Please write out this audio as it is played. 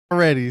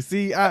Already.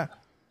 See,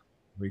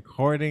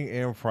 recording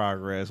in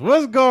progress.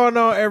 What's going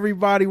on,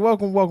 everybody?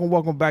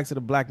 Welcome back to the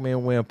Black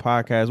Man Win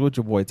podcast with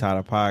your boy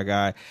Tyler Pie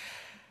Guy.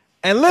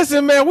 And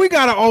listen, man, we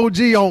got an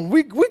OG on.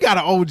 We got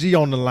an OG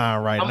on the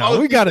line right now.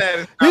 We got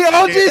a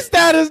OG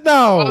status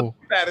now.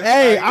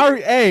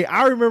 Hey,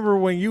 I remember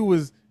when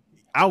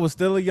I was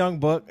still a young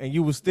buck, and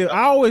you was still.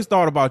 I always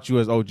thought about you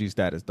as OG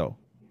status though.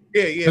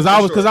 Yeah. Because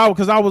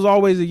I was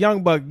always a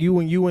young buck. You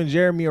and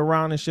Jeremy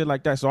around and shit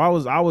like that. So I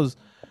was.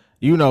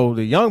 You know,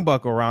 the young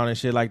buck around and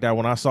shit like that.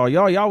 When I saw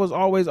y'all was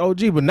always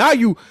OG, but now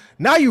you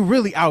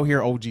really out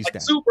here OG like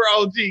status. Super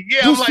OG.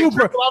 Yeah, I'm like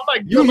triple. I'm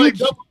like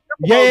double.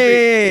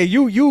 Yeah,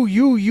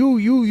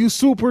 you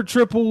super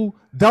triple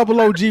double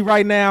OG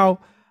right now.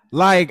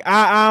 Like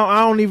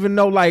I don't even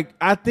know. Like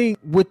I think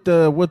with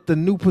the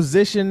new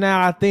position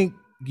now, I think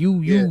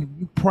you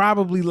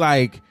probably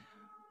like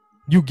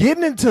you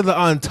getting into the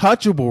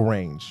untouchable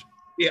range.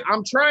 Yeah,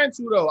 I'm trying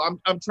to though.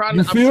 I'm trying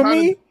to. You feel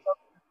me?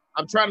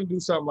 I'm trying to do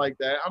something like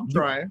that. I'm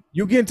trying.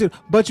 You get into,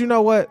 but you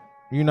know what?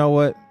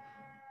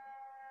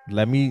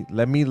 Let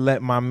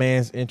my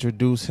man's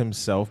introduce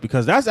himself,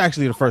 because that's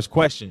actually the first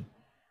question.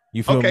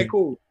 You feel me? Okay,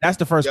 cool. That's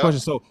the first question.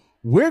 So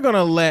we're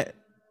gonna let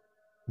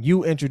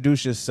you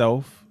introduce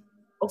yourself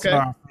to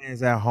our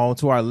fans at home,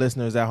 to our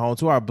listeners at home,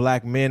 to our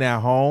black men at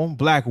home,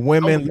 black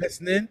women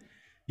listening.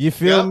 You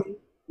feel me?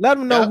 Let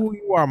them know who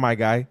you are, my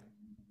guy.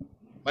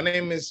 My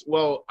name is,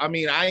 I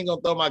ain't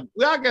gonna throw I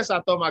guess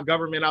I throw my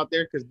government out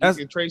there because you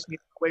can trace me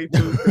way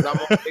too, because I'm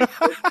on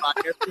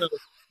Facebook.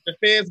 The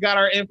feds got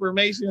our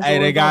information. Hey,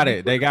 they got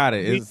it.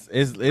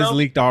 It's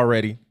leaked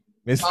already.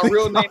 My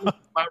real name,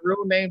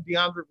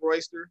 DeAndre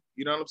Royster.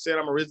 You know what I'm saying?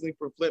 I'm originally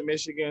from Flint,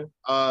 Michigan.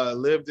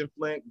 Lived in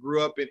Flint,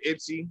 grew up in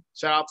Ipsy.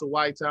 Shout out to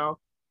White Town.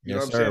 You know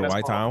what I'm saying?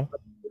 White Town.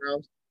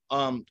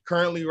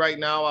 Currently, right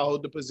now, I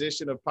hold the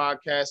position of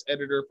podcast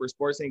editor for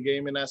sports and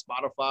gaming at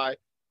Spotify.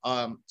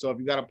 So if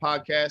you got a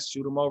podcast,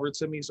 shoot them over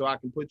to me so I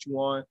can put you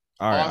on.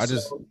 All right, also, I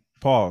just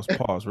pause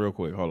real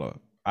quick. Hold up.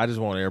 I just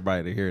want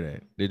everybody to hear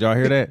that. Did y'all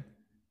hear that?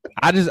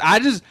 I just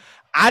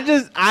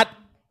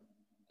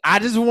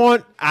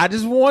want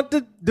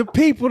the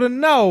people to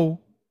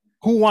know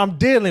who I'm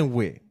dealing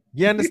with.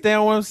 You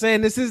understand what I'm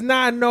saying? This is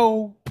not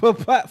no for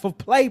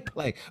play.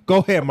 Go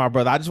ahead, my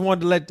brother. I just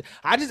wanted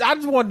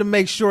to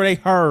make sure they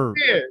heard.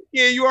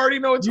 Yeah. You already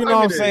know what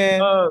I'm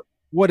saying.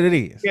 What it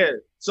is. Yeah.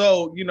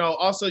 So,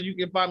 also you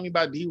can find me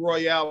by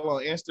Royale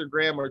on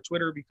Instagram or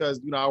Twitter,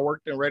 because, I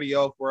worked in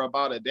radio for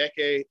about a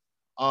decade.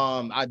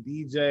 I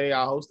DJ,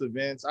 I host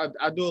events. I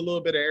do a little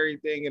bit of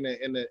everything in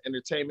the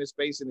entertainment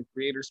space, in the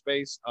creator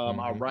space.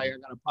 I write. I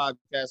got a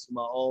podcast of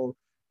my own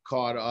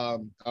called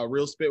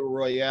Real Spit with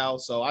Royale.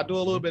 So I do a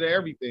little bit of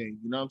everything.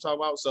 You know what I'm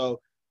talking about?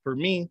 So for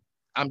me,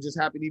 I'm just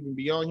happy to even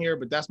be on here,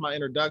 but that's my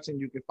introduction.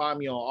 You can find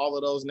me on all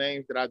of those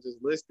names that I just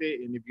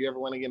listed. And if you ever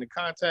want to get in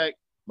contact,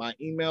 my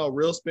email,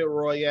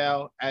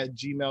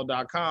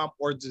 realspitroyale@gmail.com,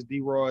 or just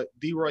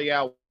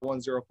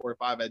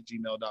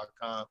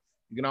droyale1045@gmail.com.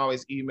 You can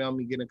always email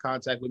me, get in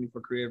contact with me for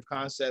creative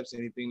concepts,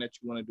 anything that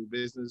you want to do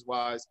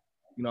business-wise,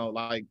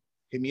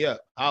 hit me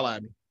up, holla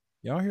at me.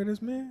 Y'all hear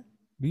this, man?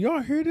 Do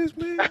y'all hear this,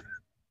 man?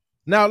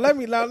 Now let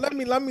me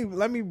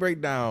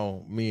break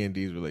down me and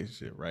D's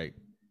relationship, right?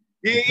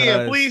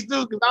 Yeah, please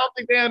do, because I don't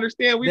think they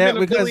understand. We've been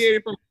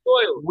affiliated from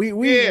soil.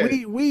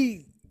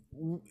 We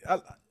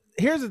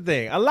here's the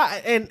thing. A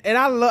lot, and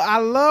I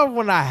love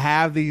when I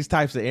have these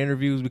types of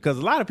interviews, because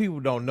a lot of people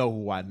don't know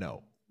who I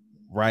know,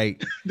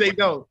 right? They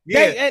don't.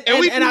 Yeah,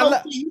 we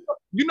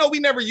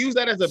never use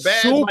that as a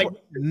badge.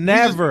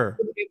 Never.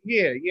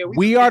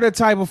 We are the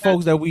type of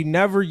folks that we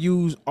never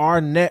use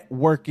our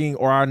networking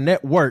or our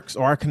networks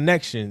or our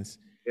connections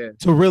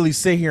to really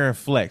sit here and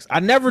flex. I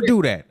never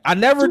do that. I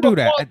never do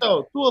that.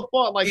 To a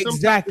fault, like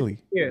exactly.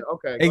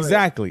 Okay.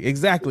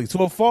 Exactly.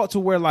 To a fault, to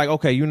where like,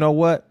 okay, you know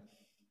what?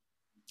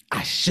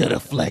 I should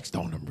have flexed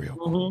on them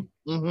real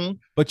quick.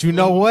 But you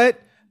know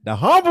what? The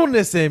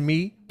humbleness in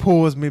me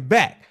pulls me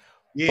back.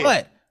 Yeah.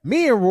 But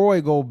me and Roy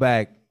go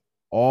back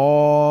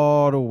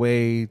all the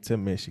way to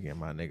Michigan,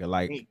 my nigga.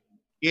 Like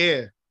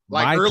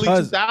early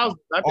 2000s.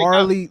 I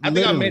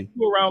think I met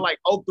you around like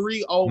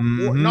 03,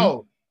 04.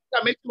 No,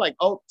 I met you like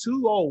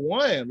 02,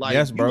 01. Like,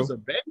 yes, bro. You was a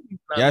baby.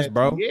 Yes,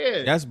 bro.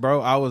 Yeah. Yes,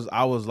 bro. I was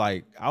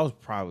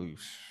probably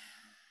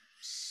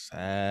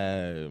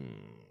 7,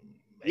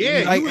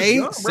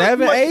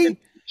 8.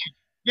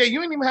 Yeah,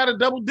 you ain't even had a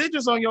double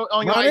digits on your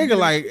my nigga.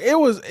 Like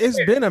it's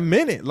been a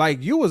minute.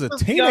 Like you was a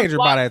teenager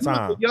by that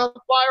time. You was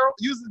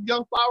a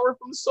young flower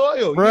from the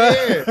soil.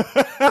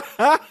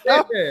 Bruh.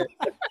 Yeah.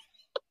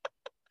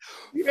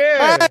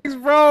 Yeah. Facts,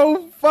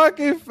 bro.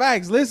 Fucking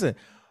facts. Listen,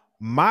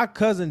 my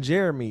cousin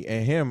Jeremy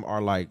and him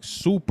are like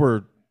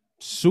super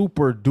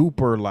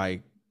duper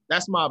like.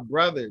 That's my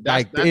brother.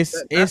 That's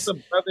a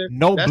brother.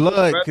 No that's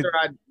blood.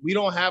 We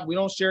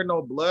don't share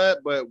no blood,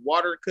 but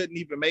water couldn't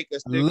even make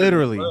us.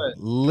 Literally. Like,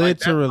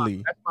 that's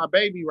my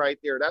baby right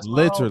there. That's my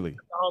literally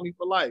homie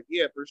for life.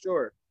 Yeah, for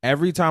sure.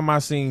 Every time I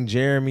seen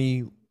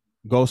Jeremy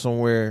go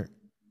somewhere,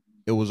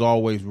 it was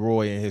always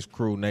Roy and his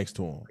crew next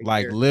to him.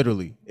 Like Here.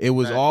 literally, it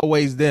was Right.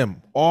 always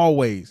them.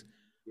 Always.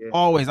 Yeah.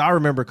 Always. I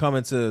remember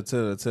coming to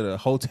the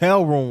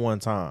hotel room one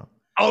time.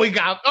 Oh, you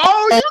can't,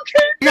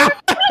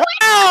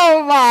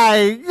 Oh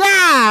my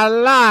God,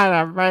 Lord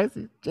have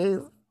mercy,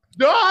 Jesus.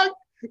 dog.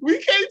 We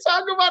can't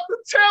talk about the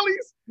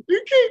tellies.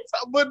 You can't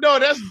talk, but no,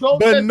 that's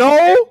dope.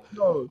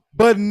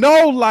 But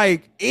no,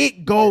 like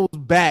it goes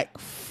back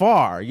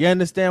far. You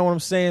understand what I'm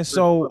saying?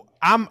 So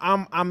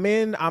I'm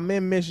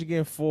in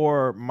Michigan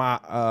for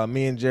my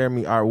me and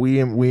Jeremy are we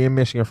in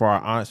Michigan for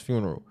our aunt's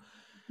funeral.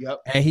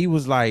 Yep. And he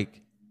was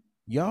like,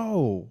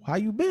 yo, how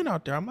you been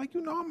out there? I'm like,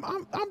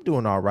 I'm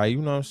doing all right.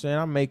 You know what I'm saying?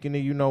 I'm making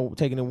it,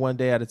 taking it one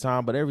day at a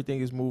time, but everything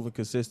is moving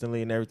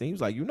consistently and everything. He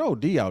was like,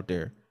 D out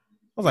there.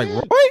 I was like,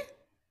 Roy?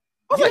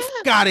 I was like,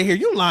 fuck out of here.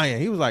 You lying.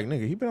 He was like,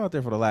 nigga, he been out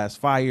there for the last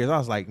 5 years. I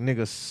was like,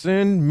 nigga,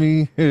 send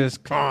me his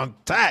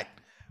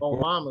contact. Oh,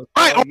 mama.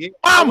 Right, Oh, yeah.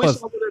 I wish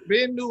I would have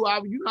been new.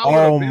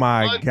 Oh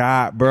my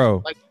God,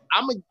 bro. Like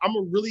I'm a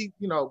really,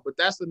 but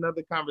that's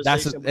another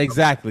conversation.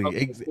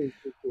 Exactly.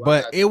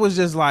 But it was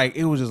just like,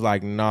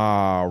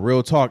 nah,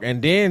 real talk.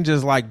 And then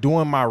just like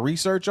doing my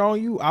research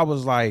on you, I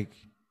was like,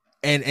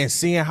 and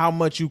seeing how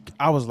much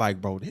I was like,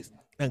 bro, this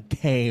thing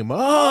came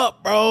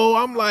up, bro.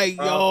 I'm like,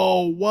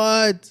 yo,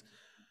 what?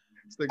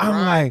 It's the grind,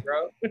 I'm like,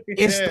 bro.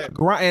 It's the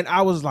grind. And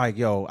I was like,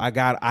 yo, I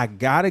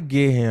gotta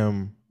get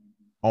him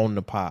on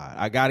the pod.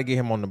 I gotta get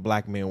him on the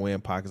Black Men Win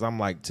pod. Cause I'm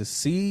like, to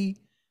see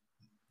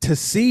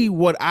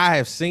what I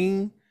have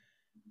seen,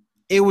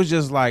 it was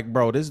just like,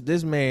 bro,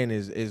 this man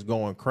is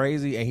going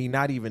crazy and he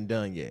not even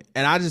done yet.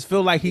 And I just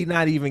feel like he's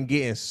not even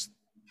getting,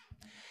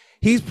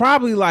 he's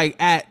probably like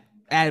at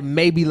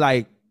maybe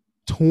like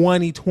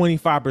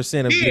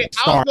 20-25% of getting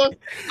started.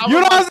 You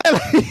know what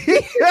I'm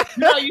saying?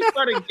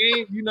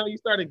 you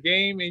start a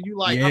game and you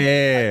like,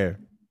 yeah.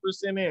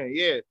 Percent in,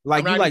 yeah.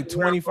 Like you like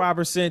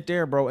 25%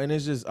 there, bro. And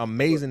it's just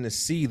amazing to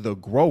see the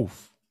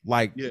growth,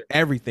 like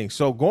everything.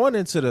 So going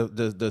into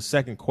the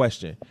second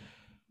question,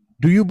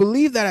 do you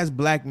believe that as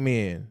Black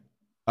men,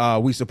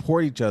 we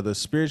support each other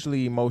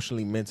spiritually,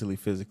 emotionally, mentally,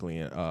 physically,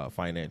 and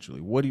financially?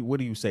 What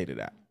do you say to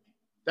that?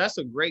 That's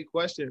a great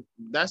question.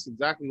 That's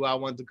exactly why I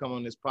wanted to come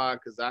on this pod,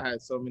 because I had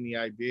so many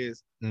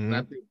ideas. Mm-hmm. And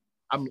I think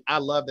I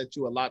love that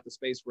you allot the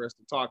space for us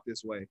to talk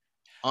this way.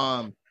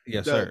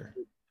 Yes, sir.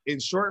 In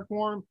short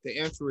form, the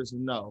answer is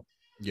no.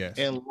 Yes.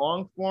 In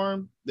long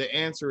form, the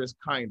answer is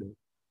kind of.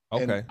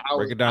 Okay.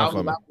 Break it down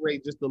for me. I'll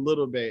elaborate just a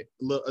little bit.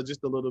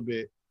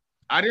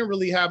 I didn't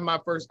really have my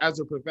first, as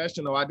a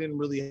professional, I didn't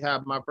really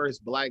have my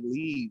first Black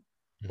lead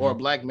or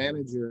Black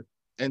manager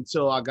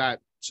until I got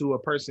to a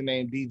person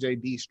named DJ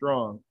D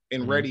Strong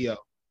in radio.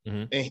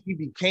 And he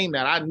became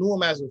that. I knew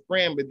him as a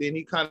friend, but then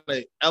he kind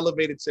of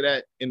elevated to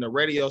that in the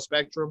radio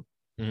spectrum.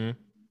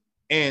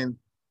 And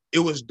it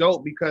was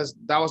dope because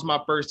that was my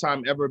first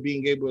time ever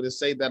being able to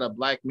say that a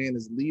Black man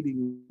is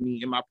leading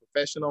me in my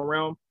professional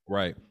realm.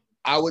 Right.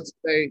 I would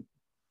say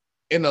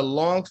in the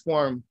long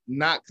form,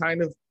 not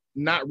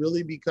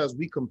really, because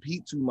we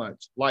compete too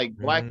much. Like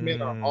Black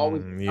men are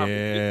always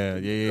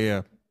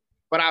yeah.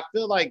 But I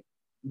feel like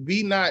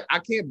I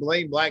can't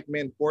blame Black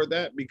men for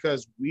that,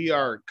 because we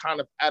are kind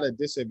of at a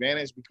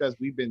disadvantage because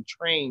we've been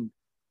trained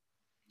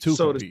to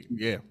compete.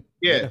 Yeah.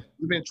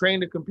 We've been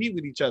trained to compete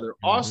with each other.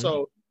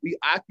 Also, we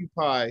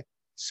occupy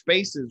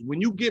spaces. When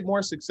you get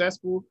more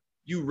successful,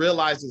 you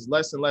realize there's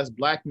less and less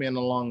Black men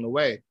along the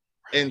way.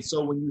 And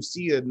so when you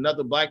see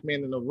another Black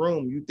man in the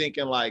room, you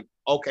thinking like,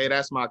 okay,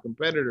 that's my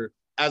competitor,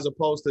 as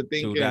opposed to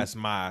thinking, that's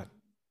my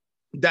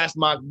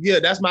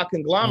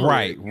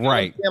conglomerate.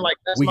 Right. Like,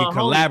 we can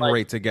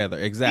collaborate together.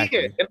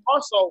 Exactly. Yeah. And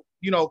also,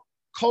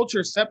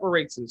 culture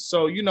separates us.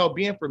 So,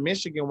 being from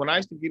Michigan, when I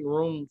used to get in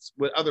rooms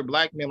with other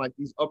Black men, like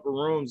these upper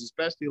rooms,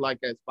 especially like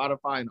at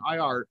Spotify and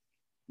iHeart,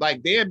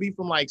 like they'd be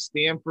from like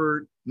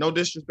Stanford, no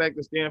disrespect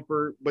to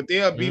Stanford, but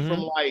they'll be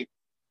from like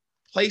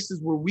places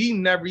where we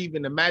never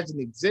even imagined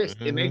exist.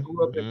 And they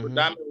grew up in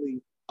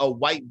predominantly a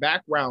white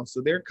background.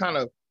 So they're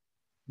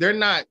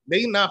not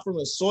from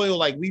the soil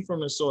like we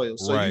from the soil.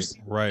 So you see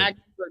act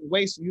a certain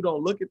way, so you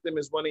don't look at them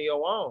as one of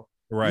your own.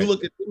 Right. You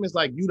look at them as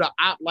like you the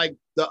op, like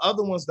the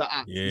other one's the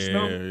op.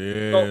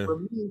 Yeah. So for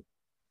me,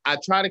 I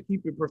try to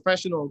keep it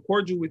professional and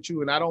cordial with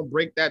you, and I don't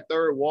break that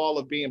third wall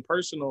of being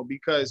personal,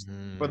 because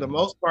for the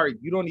most part,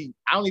 I don't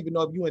even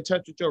know if you're in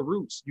touch with your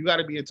roots. You got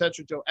to be in touch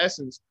with your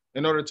essence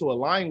in order to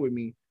align with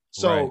me.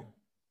 So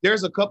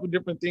there's a couple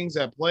different things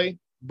at play,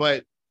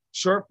 but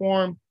short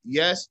form,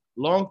 yes.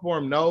 Long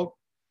form, no.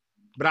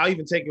 But I'll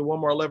even take it one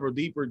more level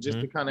deeper just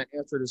to kind of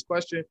answer this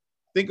question.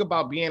 Think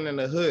about being in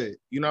the hood.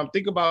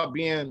 Think about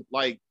being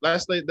like,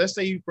 let's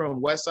say you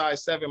from West Side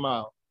 7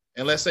 Mile,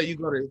 and let's say you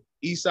go to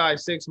East Side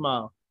 6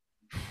 Mile.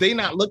 They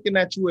not looking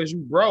at you as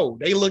you bro.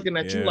 They looking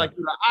at you like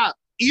you're the op.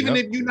 Even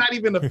if you're not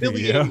even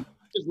affiliated,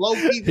 just low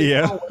key,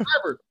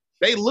 whatever.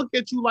 They look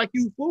at you like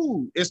you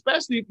food,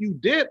 especially if you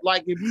did.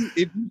 Like if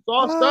you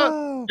saw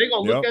stuff, they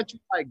gonna look at you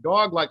like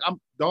dog, like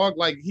I'm dog,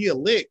 like he a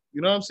lick.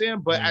 You know what I'm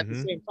saying? But at the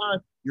same time,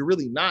 you're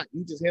really not.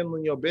 You just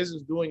handling your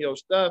business, doing your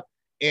stuff,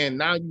 and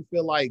now you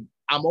feel like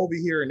I'm over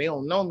here and they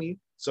don't know me.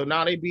 So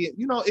now they be,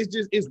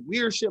 it's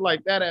weird shit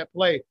like that at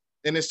play.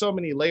 And there's so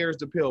many layers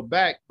to peel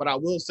back. But I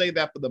will say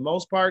that for the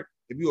most part,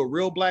 if you're a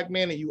real black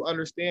man and you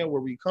understand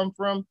where we come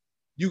from,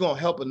 you're going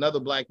to help another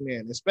black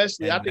man.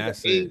 Especially, And I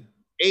think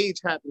age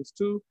happens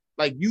too.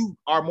 Like you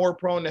are more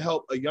prone to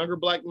help a younger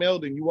black male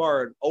than you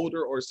are an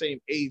older or same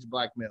age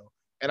black male.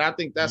 And I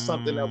think that's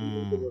something that we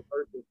need to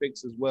reverse and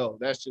fix as well.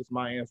 That's just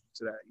my answer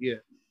to that. Yeah.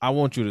 I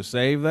want you to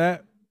save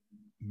that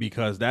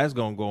because that's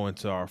going to go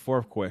into our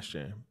fourth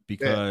question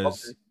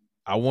because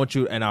I want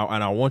you and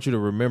I want you to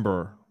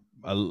remember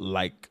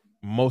like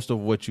most of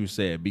what you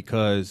said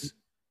because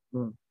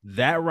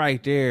that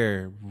right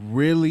there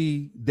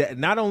really that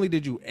not only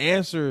did you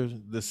answer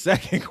the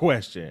second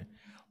question,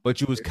 but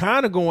you was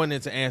kind of going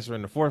into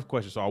answering the fourth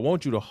question. So I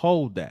want you to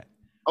hold that.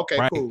 Okay,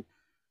 right? Cool.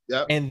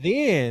 Yeah. And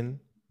then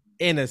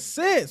in a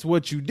sense,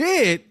 what you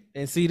did,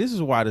 and see, this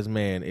is why this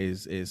man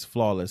is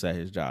flawless at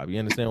his job. You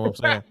understand what I'm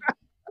saying?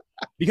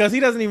 Because he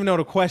doesn't even know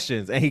the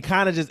questions, and he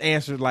kind of just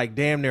answered like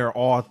damn near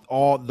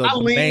all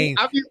the main.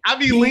 I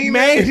be leaning.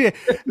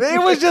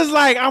 It was just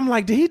like I'm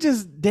like, did he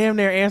just damn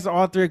near answer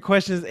all three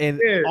questions in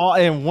all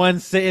in one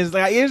sentence?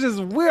 Like it's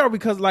just weird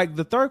because like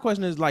the third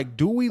question is like,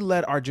 do we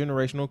let our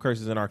generational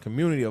curses in our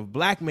community of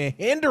black men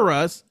hinder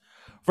us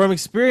from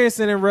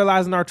experiencing and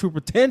realizing our true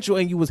potential?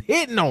 And you was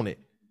hitting on it.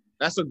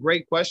 That's a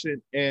great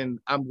question, and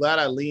I'm glad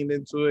I leaned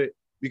into it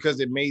because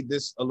it made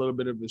this a little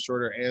bit of a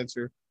shorter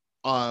answer.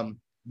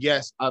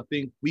 Yes, I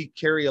think we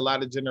carry a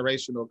lot of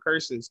generational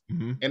curses.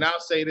 Mm-hmm. And I'll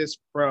say this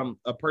from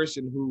a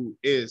person who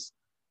is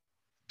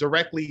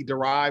directly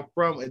derived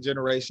from a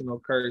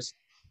generational curse.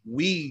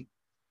 We,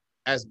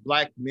 as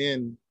black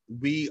men,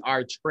 we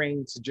are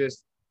trained to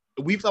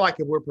we feel like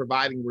if we're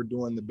providing, we're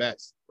doing the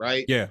best,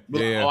 right? Yeah.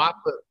 Oh, I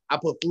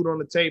put food on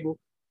the table.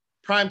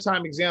 Prime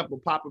time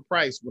example, Papa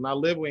Price. When I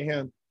lived with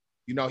him,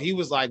 he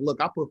was like,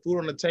 look, I put food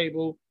on the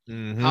table,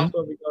 house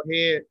over your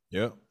head.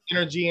 Yep.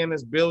 Energy in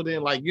this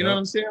building, like you know what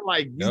I'm saying,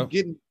 like you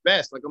getting the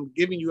best, like I'm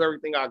giving you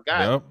everything I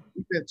got.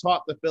 We've been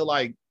taught to feel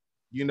like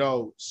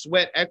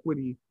sweat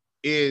equity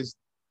is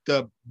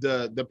the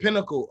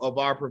pinnacle of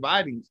our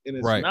providing, and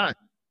it's not.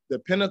 The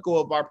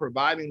pinnacle of our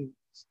providing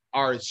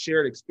are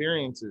shared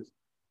experiences.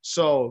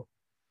 So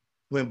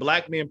when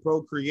black men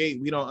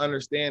procreate, we don't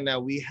understand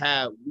that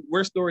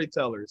we're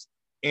storytellers,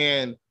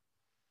 and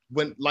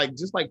when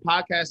just like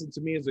podcasting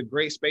to me is a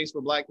great space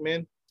for black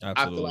men.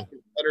 Absolutely. I feel like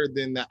it's better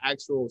than the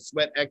actual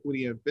sweat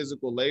equity and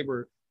physical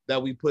labor that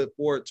we put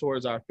forward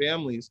towards our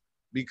families,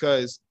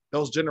 because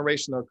those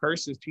generational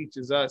curses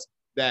teaches us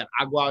that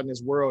I go out in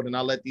this world and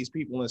I let these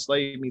people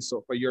enslave me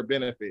so for your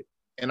benefit.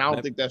 And I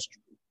don't think that's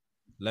true.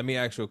 Let me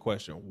ask you a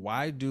question.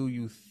 Why do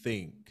you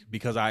think,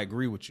 because I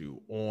agree with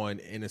you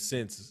in a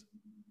sense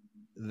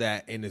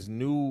that in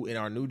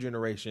our new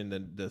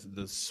generation,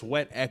 the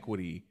sweat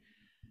equity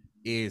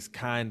is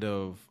kind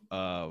of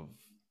I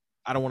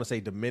don't want to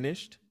say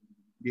diminished.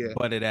 Yeah,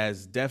 but it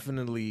has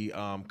definitely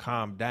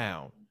calmed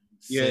down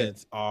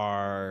since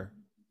our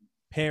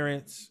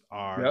parents,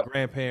 our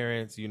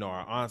grandparents,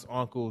 our aunts,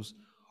 uncles,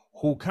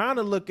 who have kind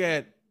of looked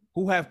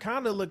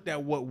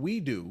at what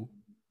we do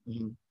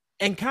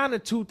and kind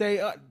of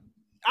I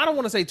don't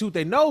want to say toot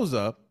their nose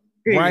up,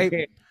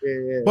 right?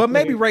 But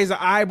maybe raise an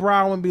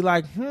eyebrow and be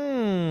like,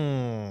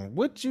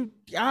 what you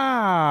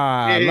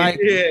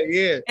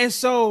And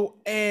so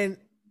and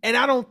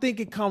I don't think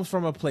it comes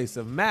from a place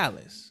of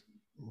malice.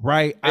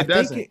 Right. I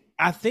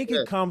think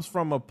it comes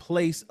from a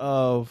place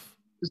of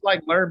it's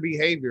like learned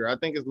behavior. I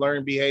think it's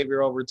learned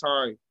behavior over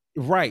time.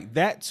 Right.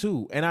 That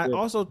too. And I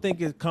also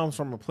think it comes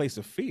from a place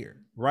of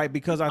fear. Right.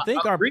 Because I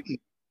think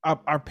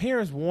our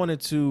parents wanted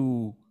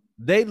to,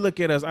 they look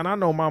at us, and I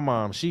know my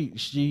mom, she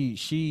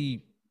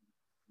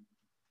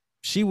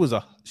was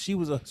a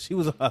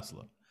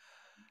hustler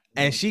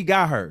and she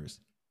got hers.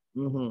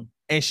 Mm-hmm.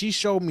 And she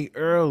showed me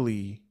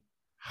early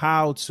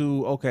how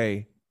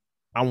to,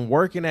 I'm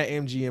working at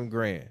MGM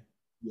Grand,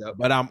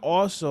 but I'm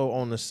also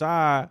on the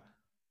side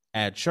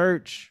at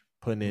church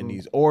putting in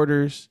these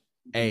orders.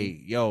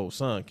 Hey, yo,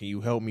 son, can you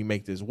help me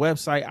make this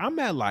website? I'm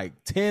at like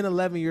 10,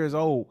 11 years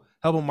old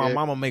helping my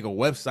mama make a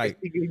website.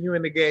 She getting you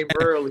in the game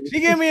early. She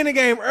get me in the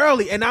game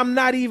early, and I'm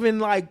not even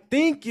like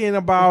thinking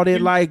about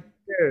it like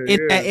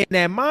in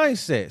that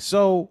mindset.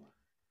 So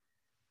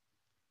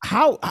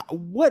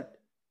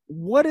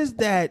what is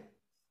that?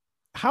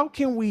 How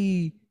can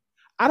we,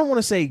 I don't want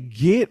to say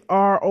get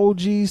our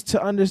OGs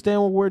to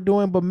understand what we're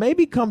doing, but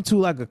maybe come to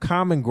like a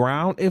common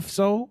ground, if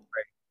so.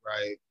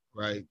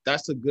 Right.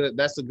 That's a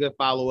good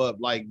follow-up,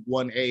 like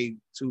 1A,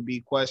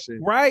 2B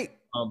question. Right.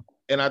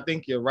 And I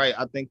think you're right.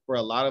 I think for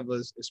a lot of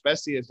us,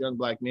 especially as young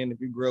black men, if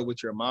you grew up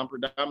with your mom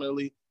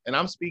predominantly, and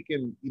I'm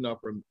speaking,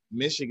 from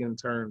Michigan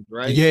terms,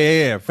 right?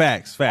 Yeah.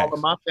 Facts. All of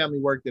my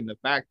family worked in the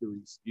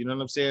factories. You know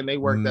what I'm saying? They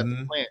worked at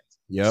the plants.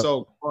 Yep.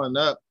 So growing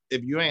up,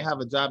 if you ain't have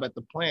a job at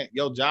the plant,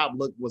 your job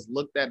was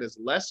looked at as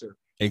lesser.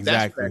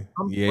 Exactly.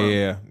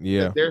 Yeah.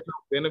 There's no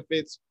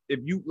benefits.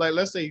 If you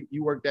let's say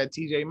you worked at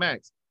TJ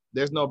Maxx,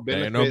 there's no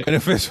benefits. There ain't no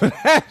benefits for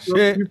that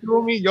shit. You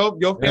feel me? Your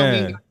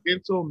family got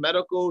dental,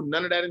 medical,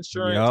 none of that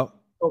insurance. Yep.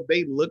 know if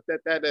they looked at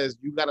that as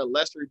you got a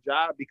lesser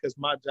job because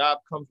my job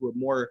comes with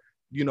more,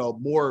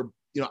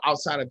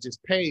 outside of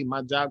just pay,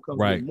 my job comes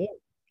with more.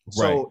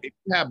 So if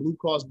you have Blue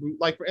Cross Blue,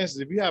 like for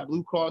instance, if you have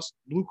Blue Cross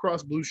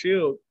Blue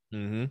Shield,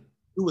 who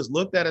was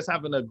looked at as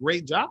having a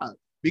great job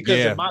because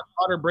if my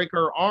daughter break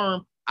her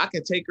arm, I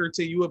can take her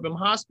to U of M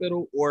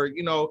hospital or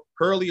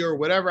Hurley or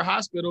whatever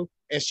hospital,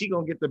 and she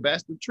gonna get the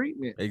best of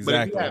treatment. Exactly.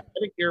 But if you have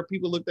Medicare,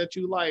 people looked at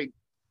you like,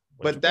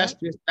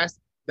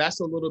 that's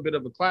a little bit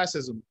of a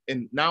classism.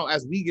 And now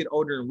as we get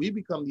older and we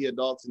become the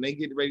adults and they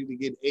get ready to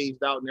get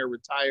aged out and they're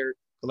retired,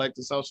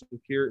 collecting Social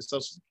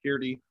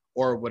Security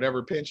or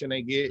whatever pension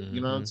they get,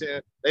 you know what I'm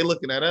saying? They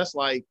looking at us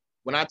like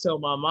when I tell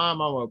my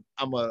mom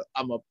I'm a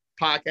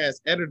podcast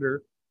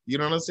editor, you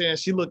know what I'm saying?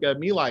 She look at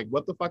me like,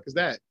 what the fuck is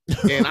that?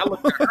 And I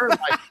look at her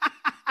like,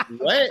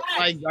 what?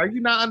 Like, are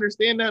you not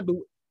understanding that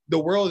the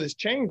world is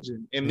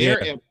changing and they're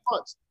in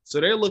flux? So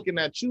they're looking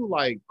at you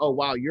like, oh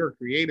wow, you're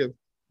creative.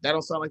 That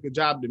don't sound like a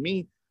job to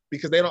me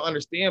because they don't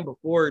understand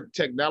before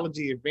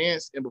technology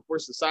advanced and before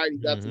society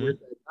got to where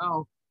it's at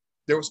now,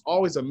 there was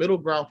always a middle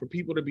ground for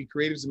people to be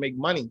creatives and make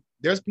money.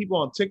 There's people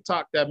on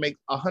TikTok that make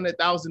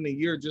 $100,000 a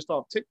year just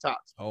off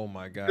TikToks. Oh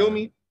my God. Feel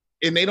me?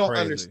 And they don't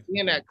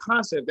understand that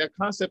concept. That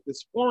concept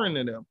is foreign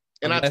to them.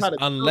 And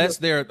unless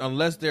their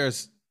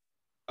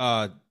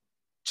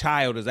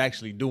child is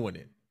actually doing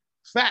it.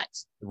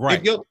 Facts.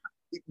 Right.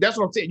 That's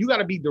what I'm saying. You got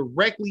to be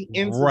directly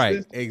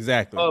into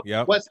exactly.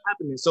 What's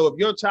happening. So if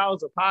your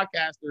child's a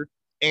podcaster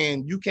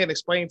and you can't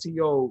explain to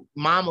your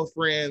mama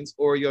friends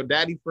or your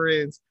daddy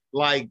friends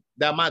like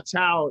that my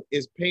child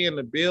is paying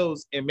the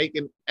bills and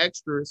making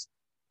extras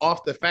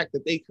off the fact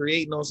that they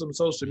creating on some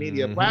social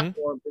media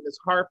platform, then it's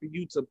hard for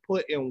you to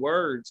put in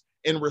words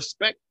and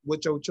respect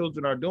what your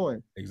children are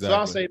doing. Exactly. So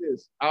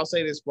I'll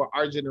say this for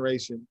our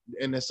generation,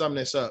 and to sum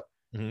this up.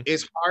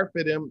 It's hard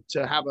for them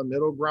to have a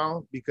middle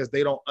ground because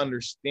they don't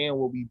understand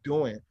what we're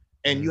doing.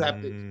 And you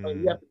have to be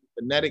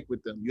phonetic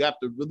with them. You have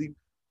to really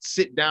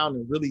sit down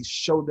and really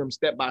show them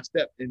step by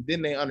step, and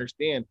then they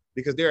understand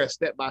because they're a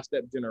step by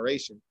step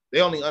generation.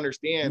 They only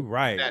understand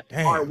that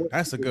hard work.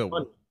 That's a good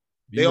one.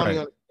 They only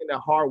understand that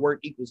hard work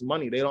equals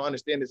money. They don't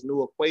understand this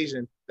new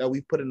equation that we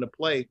put into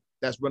play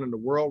that's running the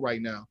world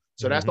right now.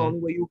 So that's the only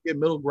way you get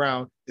middle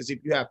ground is if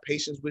you have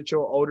patience with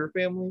your older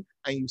family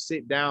and you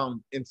sit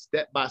down and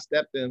step by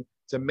step them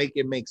to make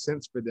it make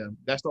sense for them.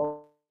 That's the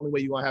only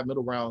way you're gonna have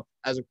middle ground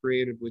as a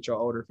creative with your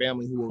older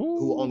family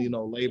who only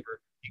know labor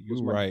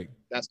equals money. Right.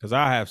 That's because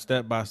I have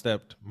step by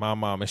step my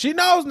mom, and she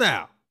knows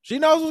now. She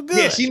knows what's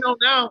good. Yeah, she know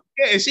now.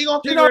 Yeah, and she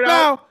gonna figure it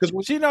out.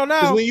 Because she know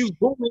now. When you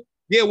booming,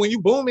 when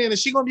you booming, and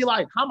she gonna be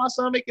like, "How my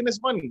son making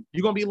this money?"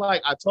 You're gonna be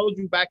like, "I told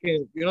you back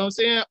in,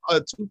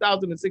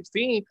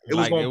 2016, it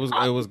was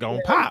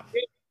gonna pop.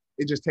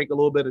 It just take a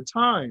little bit of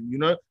time,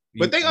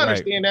 But they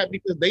understand that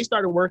because they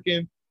started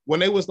working when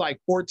they was like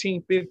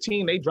 14,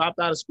 15, they dropped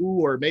out of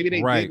school, or maybe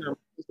they didn't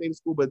stay in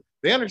school, but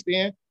they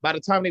understand by the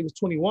time they was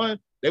 21,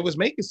 they was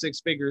making six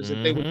figures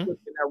if they were putting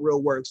in that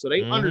real work. So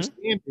they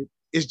understand it.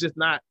 It's just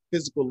not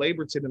physical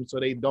labor to them. So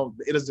it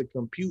doesn't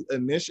compute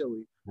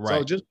initially. Right.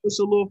 So just push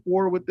a little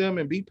forward with them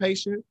and be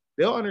patient.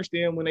 They'll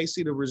understand when they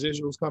see the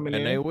residuals coming in.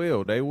 And they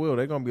will. They're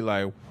going to be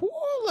like,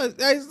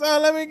 hey,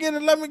 son, let me get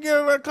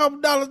a couple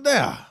dollars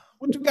there.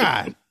 What you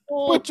got?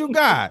 What you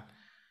got?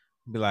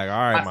 Be like, all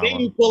right, I seen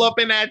you pull up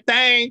in that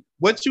thing.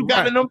 What you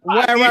got in them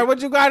pockets? Right.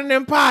 What you got in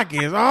them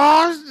pockets?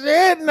 Oh,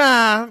 shit,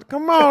 nah.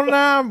 Come on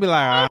now. Be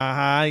like,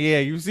 yeah,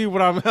 you see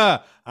what I'm,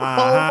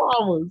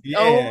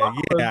 Yeah,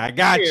 I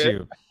got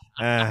you.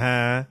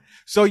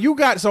 So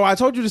I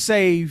told you to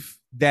save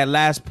that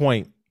last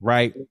point,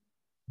 right?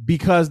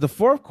 Because the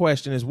fourth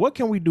question is, what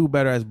can we do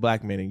better as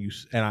Black men?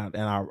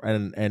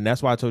 And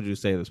that's why I told you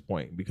to say this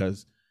point,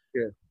 because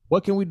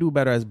what can we do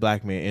better as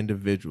Black men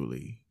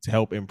individually to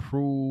help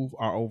improve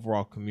our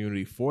overall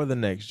community for the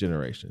next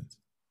generations?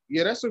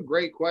 Yeah, that's a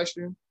great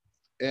question.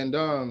 And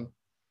I'm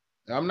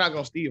not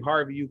going to Steve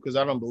Harvey you because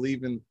I don't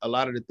believe in a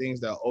lot of the things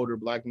that older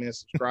Black men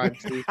subscribe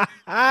to.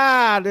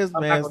 This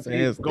man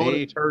says go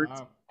to church.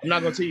 I'm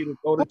not going to tell you to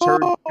go to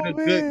church, get a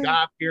good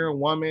God-fearing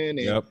woman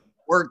and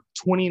work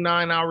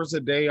 29 hours a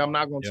day. I'm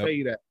not going to tell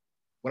you that.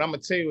 What I'm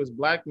going to tell you is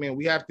Black men,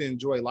 we have to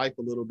enjoy life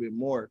a little bit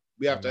more.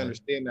 We have to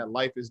understand that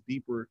life is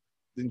deeper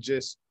than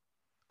just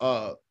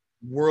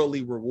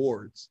worldly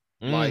rewards.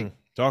 Like,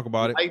 talk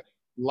about it.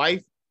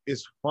 Life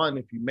is fun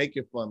if you make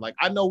it fun. Like,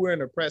 I know we're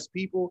an oppressed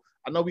people.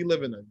 I know we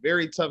live in a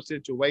very tough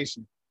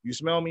situation. You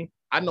smell me?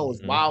 I know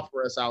it's wild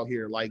for us out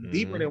here, like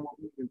deeper than what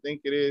we even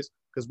think it is,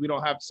 because we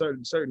don't have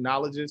certain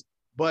knowledges.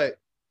 But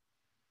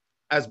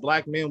as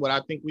Black men, what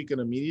I think we can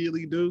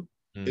immediately do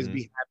is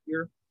be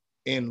happier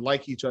and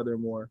like each other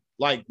more.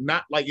 Like,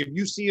 not like if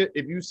you see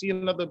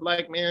another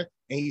Black man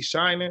and he's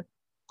shining,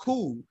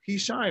 cool,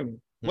 he's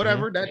shining.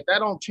 Whatever, that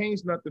don't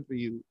change nothing for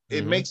you.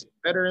 It makes it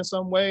better in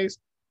some ways.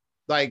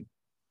 Like,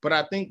 but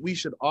I think we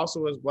should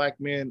also, as Black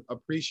men,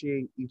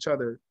 appreciate each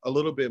other a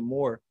little bit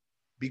more,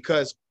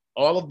 because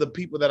all of the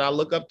people that I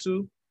look up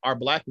to are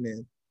Black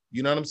men.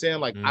 You know what I'm saying?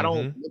 Like, I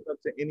don't look up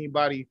to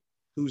anybody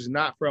who's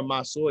not from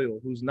my soil,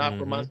 who's not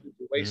from my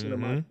situation or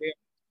my family.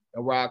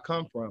 and where I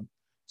come from.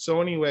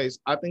 So, anyways,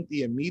 I think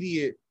the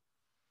immediate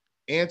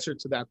answer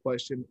to that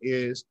question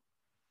is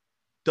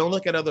don't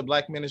look at other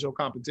black men as your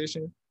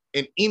competition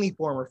in any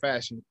form or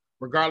fashion,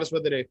 regardless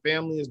whether their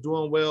family is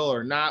doing well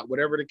or not,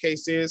 whatever the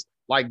case is.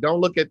 Like,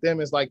 don't look at them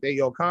as like they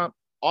your comp.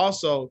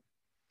 Also,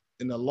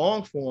 in the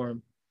long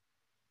form,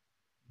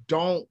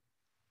 don't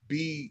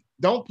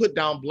put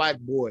down black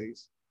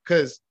boys,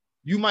 because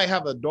you might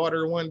have a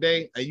daughter one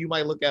day and you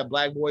might look at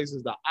black boys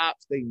as the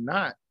ops. They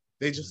not.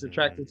 They just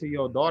attracted to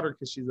your daughter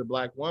because she's a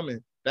black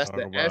woman. That's Talk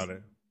the about essence.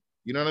 it.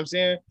 You know what I'm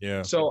saying?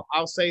 Yeah. So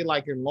I'll say,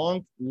 like, in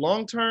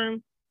long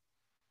term,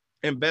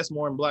 invest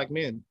more in black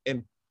men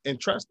and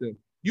trust them.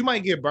 You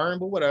might get burned,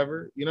 but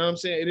whatever. You know what I'm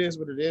saying? It is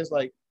what it is.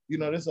 Like,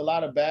 there's a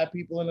lot of bad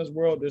people in this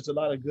world. There's a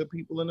lot of good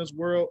people in this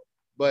world.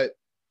 But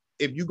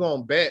if you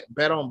gonna bet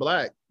on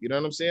black. You know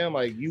what I'm saying?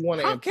 Like, you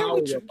want to empower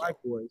your black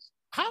boys.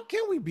 How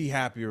can we be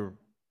happier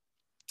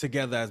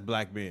together as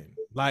black men,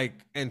 like,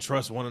 and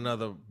trust one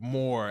another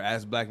more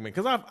as black men?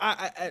 Because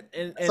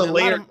That's a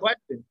layered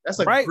question. That's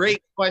a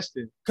great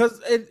question.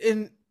 Because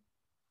I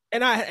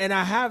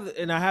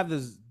have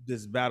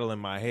this battle in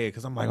my head,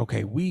 because I'm like,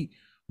 okay, we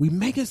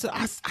making some.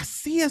 I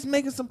see us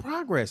making some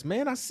progress,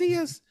 man. I see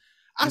us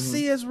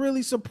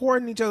really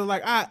supporting each other.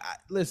 Like, I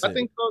listen. I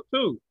think so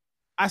too.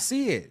 I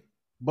see it,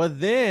 but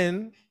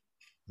then.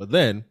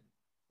 There's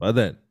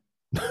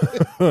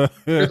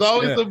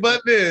always a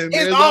but then.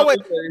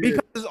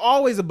 It's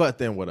always a but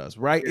then with us,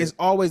 right? Yeah. It's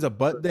always a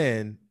but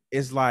then.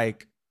 It's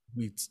like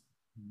we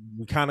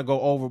kind of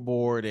go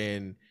overboard,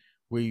 and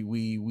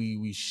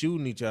we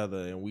shooting each other,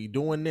 and we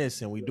doing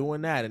this and we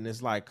doing that, and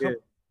it's like,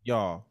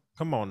 y'all,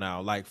 come on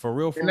now, like, for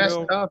real.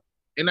 Tough.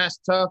 And that's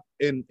tough.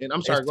 And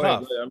I'm sorry, go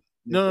ahead.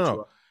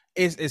 No.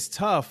 It's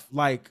tough.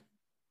 Like,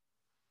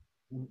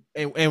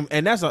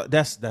 and that's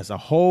a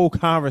whole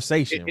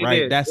conversation,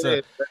 right? That's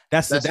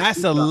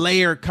a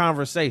layered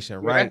conversation,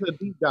 right? That's a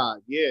deep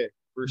dive, yeah,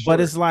 for sure.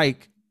 But it's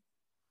like,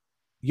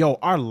 yo,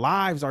 our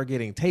lives are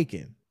getting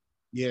taken,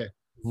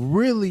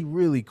 really,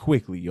 really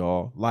quickly,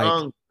 y'all.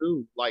 Like,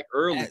 like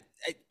early.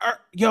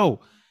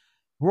 Yo,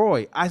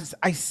 Roy, I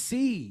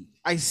see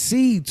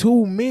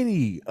too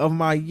many of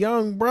my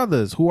young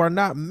brothers who are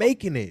not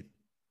making it.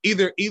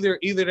 Either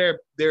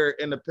they're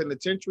in the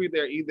penitentiary,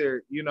 they're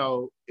either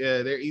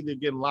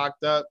getting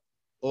locked up,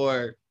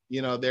 or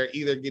they're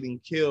either getting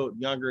killed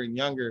younger and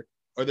younger,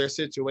 or their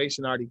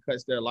situation already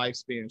cuts their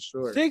lifespan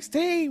short.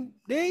 16,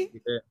 D.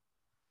 Yeah.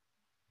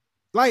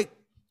 Like,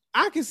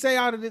 I can say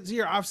out of this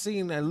year, I've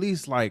seen at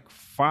least like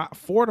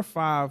 4 to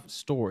 5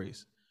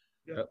 stories.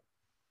 Yep.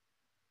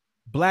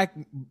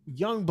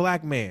 Young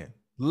black man,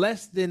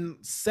 less than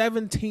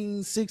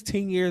 17,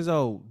 16 years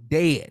old,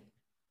 dead,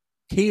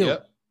 killed.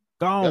 Yep.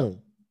 Gone.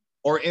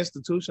 Or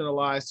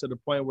institutionalized to the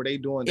point where they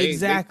doing they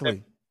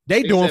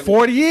doing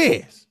 40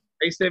 years.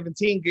 They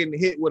 17 getting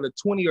hit with a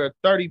 20 or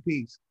 30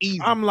 piece. Easy.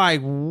 I'm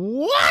like,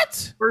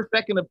 what? First,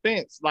 second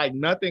offense, like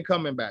nothing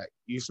coming back.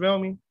 You smell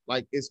me?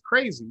 Like, it's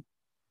crazy.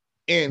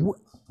 And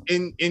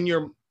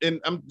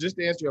I'm just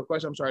to answer your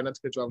question. I'm sorry not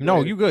to cut you off.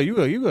 No, you good.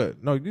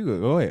 No, you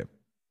good. Go ahead.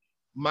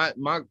 My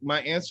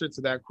answer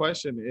to that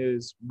question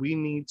is, we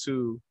need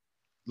to,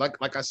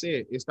 like I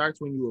said, it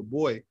starts when you're a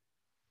boy,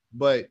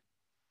 but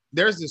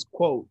there's this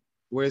quote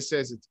where it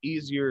says it's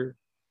easier.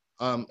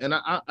 And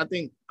I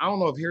think, I don't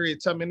know if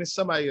Harriet Tubman is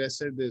somebody that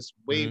said this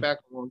way back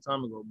a long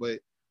time ago, but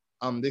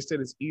they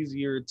said it's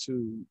easier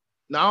to,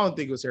 no, I don't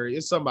think it was Harriet,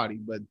 it's somebody,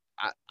 but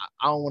I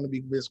don't want to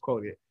be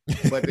misquoted,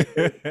 but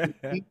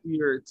it's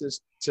easier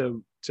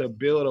to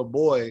build a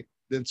boy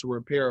than to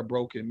repair a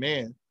broken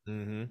man.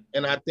 Mm-hmm.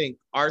 And I think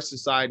our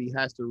society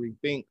has to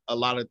rethink a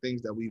lot of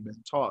things that we've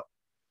been taught,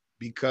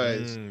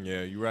 because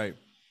yeah, you're right.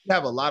 We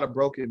have a lot of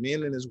broken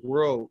men in this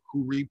world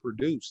who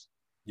reproduce.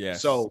 Yeah.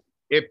 So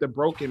if the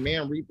broken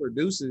man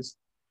reproduces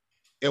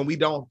and we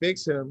don't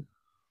fix him,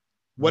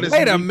 what is?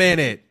 Wait a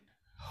minute.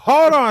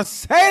 Hold on.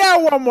 Say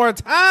that one more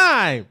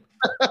time.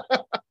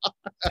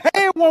 Say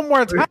it one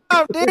more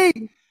time,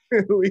 D.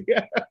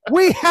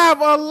 We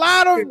have a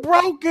lot of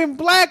broken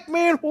black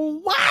men who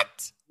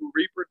what? Who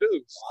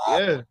reproduce.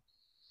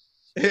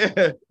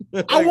 Yeah.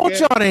 I want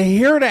y'all to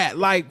hear that,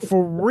 like,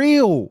 for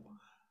real.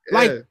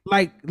 Like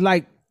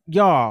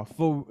y'all,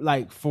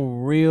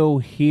 for real,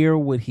 hear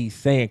what he's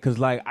saying, because,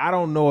 like, I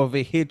don't know if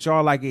it hit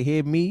y'all like it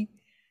hit me,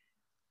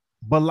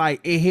 but, like,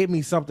 it hit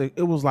me something.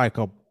 It was like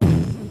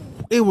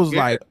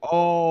like,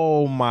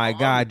 oh my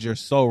God, you're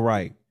so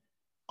right.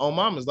 Oh,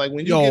 mama's like,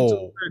 when you get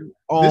to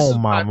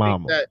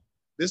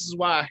this is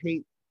why I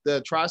hate the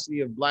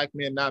atrocity of black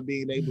men not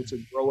being able to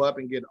grow up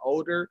and get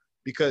older,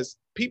 because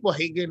people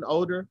hate getting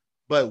older,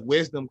 but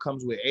wisdom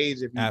comes with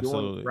age if you're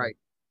doing it right.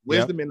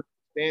 Wisdom and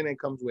understanding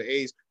comes with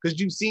age, because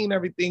you've seen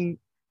everything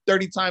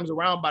 30 times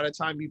around by the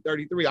time you're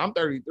 33. I'm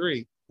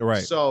 33.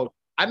 Right. So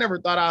I never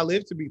thought I'd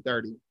live to be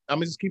 30. I'm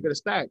going to just keep it a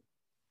stack.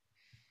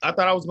 I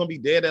thought I was going to be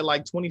dead at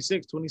like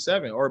 26,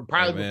 27, or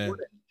probably before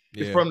that.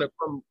 Yeah. From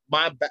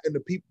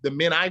the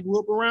men I grew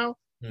up around,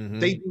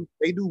 they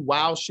do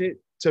wild shit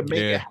to make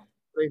it happen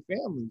for their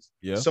families.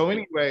 Yeah. So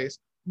anyways,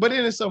 But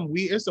then it's some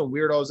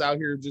weirdos out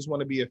here who just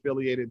want to be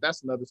affiliated.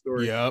 That's another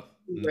story. Yep.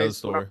 Another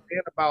story. What I'm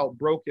saying about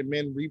broken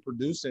men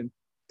reproducing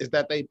is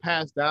that they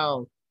pass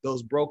down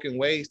those broken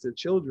ways to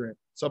children.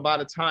 So by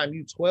the time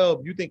you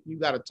 12, you think you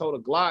got to tote a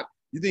Glock,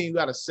 you think you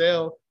got to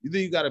sell, you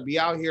think you got to be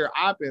out here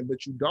opping,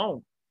 but you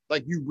don't.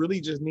 Like, you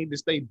really just need to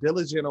stay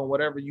diligent on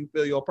whatever you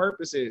feel your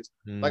purpose is.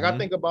 Mm-hmm. Like, I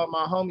think about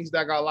my homies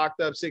that got locked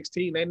up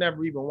 16, they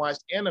never even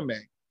watched anime.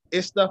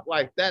 It's stuff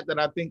like that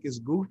I think is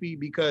goofy,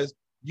 because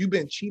you've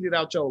been cheated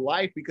out your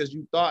life because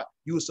you thought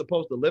you were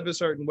supposed to live a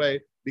certain way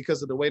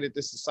because of the way that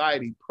this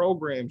society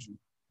programs you.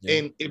 Yeah.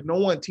 And if no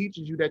one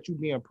teaches you that you're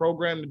being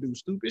programmed to do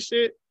stupid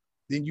shit,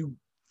 then you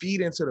feed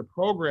into the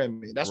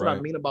programming. That's right. What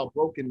I mean about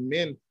broken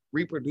men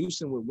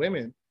reproducing with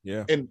women.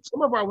 Yeah. And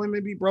some of our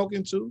women be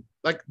broken too.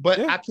 Like, but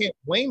yeah. I can't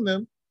blame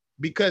them,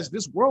 because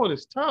this world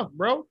is tough,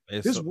 bro.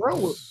 This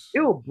world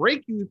it'll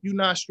break you if you're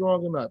not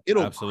strong enough.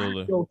 It'll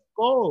crack your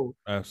skull.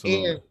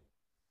 Absolutely. And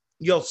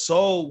your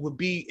soul would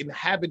be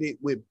inhabited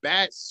with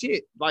bad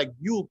shit. Like,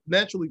 you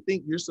naturally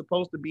think you're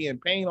supposed to be in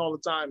pain all the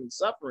time and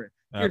suffering.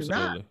 You're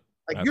not.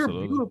 Like, you're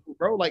beautiful,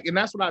 bro. Like, and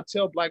that's what I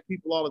tell Black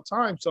people all the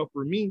time. So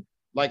for me,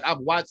 like, I've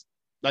watched,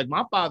 like,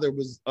 my father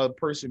was a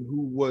person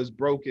who was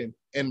broken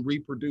and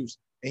reproduced,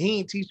 and he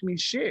ain't teach me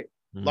shit.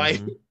 Mm-hmm.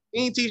 Like,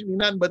 he ain't teach me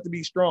nothing but to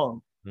be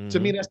strong. Mm-hmm. To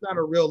me, that's not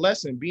a real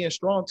lesson. Being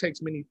strong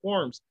takes many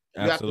forms.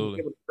 You have to be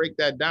able to break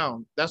that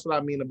down. That's what I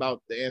mean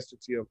about the answer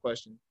to your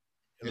question.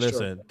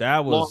 Listen,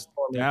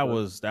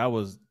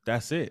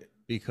 that's it.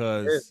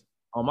 Because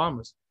on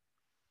mamas,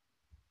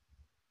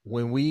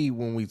 when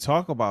we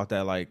talk about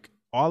that, like,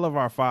 all of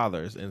our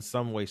fathers in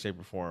some way, shape,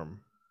 or form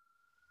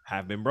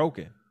have been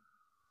broken.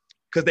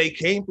 Because they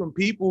came from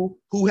people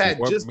who had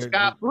just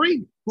got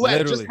free, who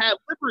had just had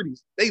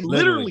liberties. They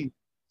literally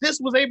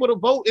just was able to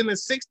vote in the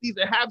 60s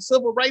and have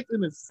civil rights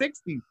in the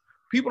 60s.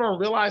 People don't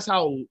realize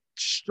how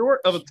short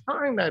of a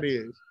time that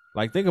is.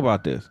 Like, think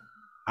about this.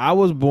 I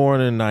was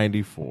born in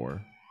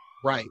 94.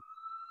 Right.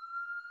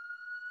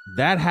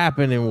 That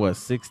happened in what,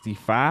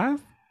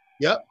 65?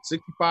 Yep,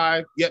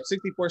 65. Yep,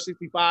 64,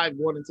 65,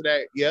 going into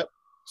that. Yep.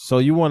 So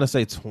you want to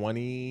say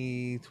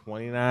 20,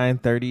 29,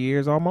 30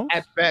 years almost?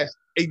 At best.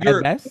 At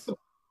best?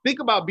 Think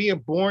about being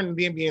born and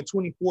then being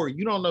 24.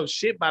 You don't know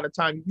shit by the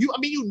time you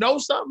know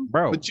something,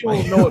 bro, but you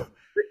don't know it.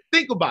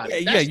 Think about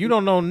it. Yeah, you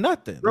don't know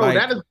nothing. Bro, like,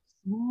 that is a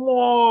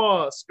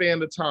small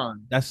span of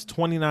time. That's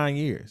 29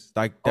 years.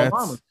 Like,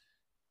 that's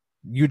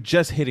you're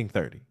just hitting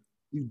 30.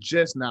 You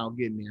just now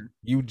getting there.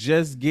 You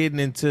just getting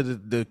into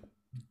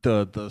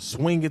the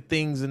swing of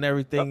things and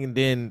everything, and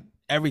then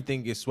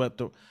everything gets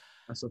swept up.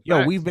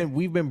 Yo, we've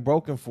been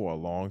broken for a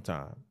long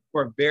time.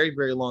 For a very,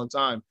 very long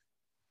time.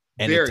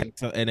 And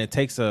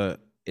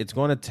it's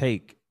going to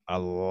take a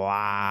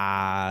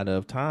lot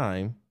of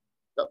time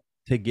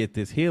to get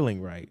this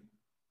healing right.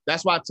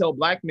 That's why I tell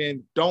Black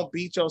men, don't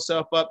beat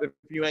yourself up if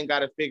you ain't got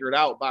to figure it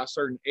out by a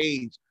certain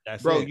age.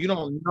 Bro, you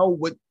don't know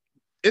what.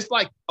 It's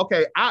like,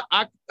 okay,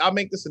 I'll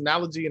make this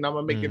analogy, and I'm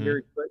going to make it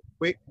very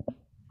quick.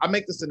 I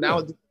make this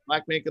analogy so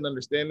Black men can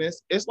understand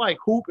this. It's like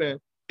hooping.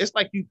 It's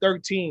like you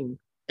 13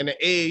 in an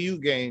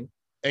AAU game,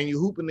 and you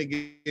hooping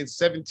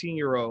against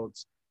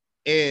 17-year-olds,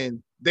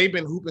 and they've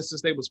been hooping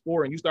since they was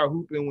 4, and you start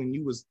hooping when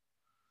you was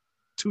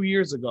 2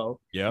 years ago.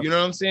 Yeah, you know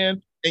what I'm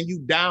saying? And you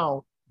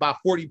down by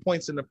 40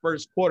 points in the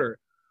first quarter.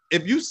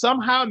 If you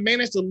somehow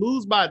manage to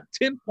lose by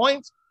 10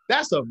 points,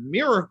 that's a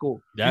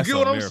miracle. That's you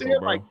get what I'm saying?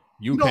 Bro. Like,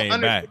 you came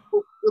back.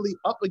 Really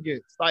up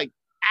against, like,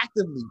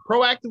 actively,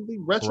 proactively,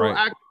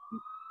 retroactively,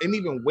 and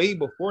even way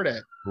before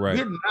that. Right.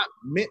 You're not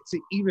meant to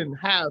even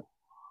have.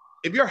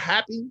 If you're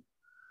happy,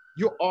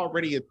 you're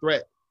already a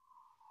threat.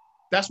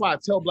 That's why I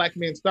tell Black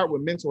men, start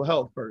with mental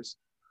health first,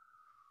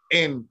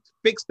 and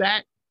fix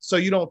that so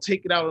you don't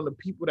take it out on the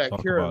people that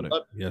care about it.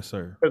 Yes,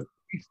 sir. Because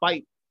we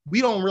fight.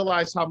 We don't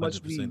realize how much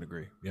we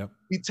agree. Yep.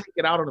 We take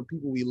it out on the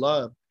people we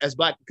love as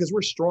Black, because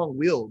we're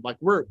strong-willed. Like,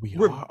 we're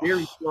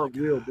very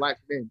strong-willed Black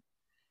men.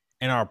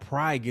 And our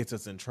pride gets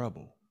us in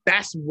trouble.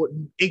 That's what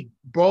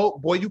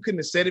boy, you couldn't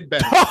have said it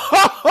better.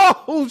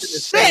 Oh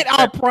shit,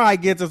 our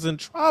pride gets us in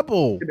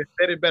trouble. Could have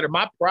said it better.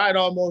 My pride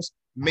almost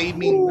made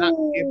me not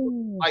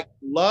able, like,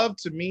 love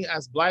to me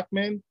as Black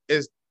men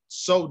is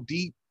so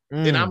deep.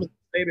 And I'm gonna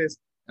say this,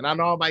 and I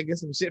know I might get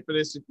some shit for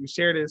this if you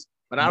share this,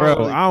 but I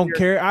don't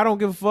care. I don't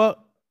give a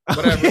fuck.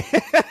 Whatever.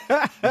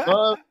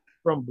 Love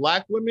from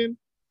Black women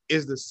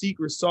is the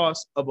secret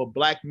sauce of a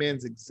Black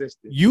man's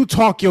existence. You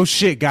talk your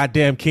shit,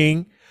 goddamn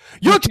king.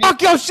 You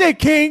talk your shit,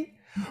 king.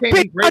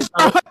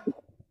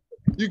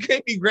 You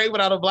can't be great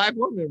without a Black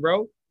woman,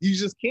 bro. You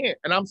just can't.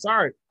 And I'm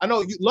sorry. I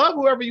know you love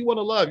whoever you want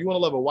to love. You want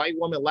to love a white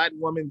woman, Latin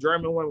woman,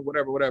 German woman,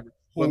 whatever.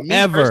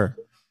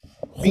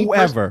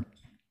 Whoever.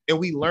 And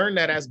we learn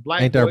that as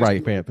Black Ain't that boys,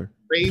 right, Panther?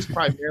 Raised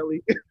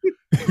primarily.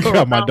 You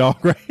got my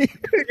dog right.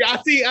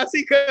 I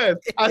see, cuz.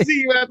 I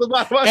see you at the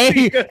bottom.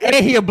 And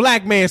he a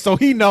Black man, so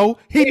he know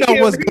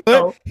what's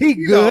good. He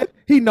good.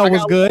 He know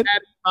what's good.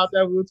 About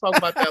that. We'll talk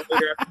about that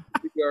later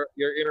after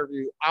your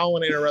interview. I don't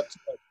want to interrupt too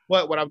much.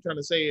 But what I'm trying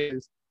to say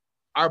is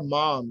our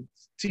moms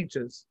teach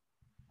us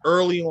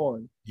early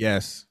on.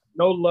 Yes.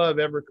 no love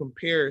ever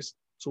compares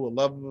to a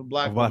love of a A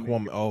black black woman.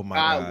 woman. Oh my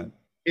Godly. God.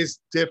 It's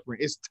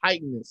different. It's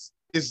tightness.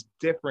 It's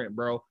different,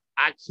 bro.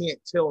 I can't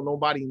tell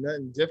nobody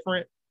nothing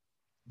different.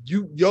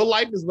 Your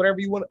life is whatever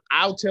you want.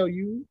 I'll tell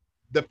you,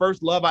 the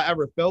first love I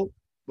ever felt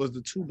was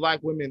the two black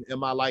women in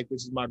my life,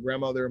 which is my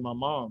grandmother and my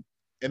mom.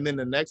 And then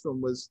the next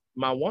one was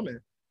my woman.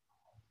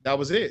 That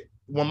was it.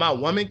 When my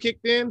woman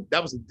kicked in,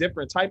 that was a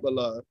different type of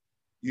love.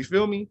 You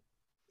feel me?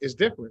 It's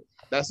different.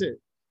 That's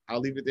it. I'll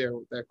leave it there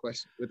with that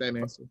question, with that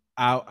answer.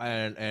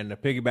 And to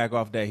piggyback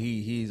off that,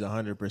 he's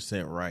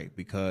 100% right,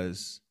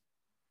 because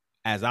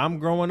as I'm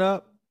growing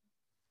up,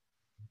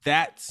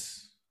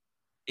 that's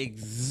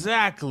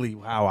exactly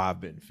how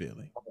I've been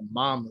feeling.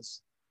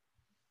 Mamas.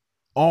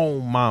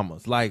 On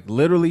mamas. Like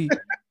literally,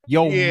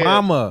 yo, Yeah.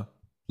 mama.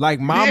 Like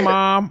my Yeah.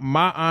 mom,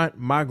 my aunt,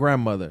 my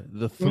grandmother,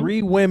 the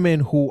three women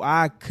who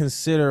I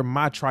consider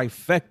my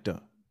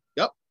trifecta.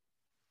 Yep.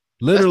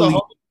 Literally,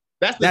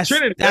 that's the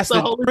Trinity. That's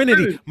the Holy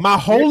Trinity. My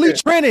holy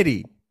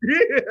Trinity.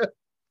 Yeah.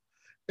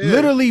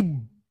 Literally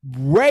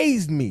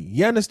raised me.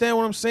 You understand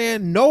what I'm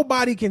saying?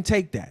 Nobody can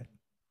take that.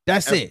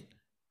 That's it.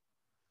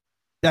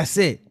 That's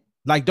it.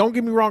 Like, don't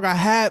get me wrong. I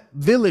had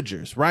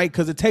villagers, right?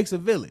 Because it takes a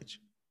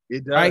village.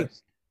 It does. Right?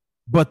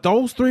 But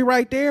those three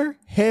right there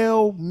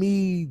held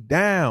me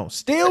down.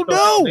 Still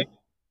do.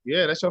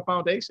 Yeah, that's your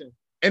foundation.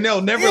 And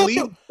they'll never leave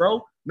you,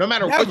 bro. No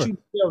matter what you do,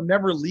 they'll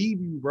never leave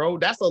you, bro.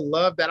 That's a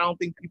love that I don't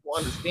think people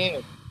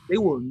understand. They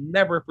will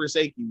never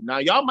forsake you. Now,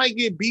 y'all might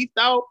get beefed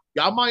out.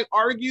 Y'all might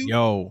argue.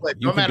 Yo, but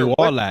you can do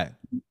all that.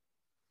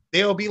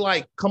 They'll be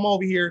like, come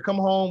over here, come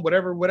home,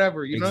 whatever.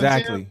 You know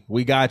exactly. What I'm saying?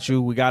 We got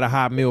you. We got a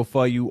hot meal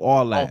for you.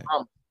 All that.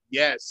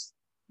 Yes.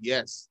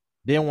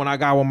 Then when I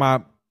got with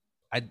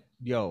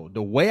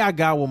the way I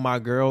got with my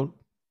girl,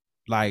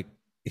 like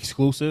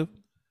exclusive.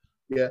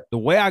 Yeah. The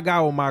way I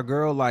got with my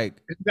girl, like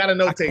you gotta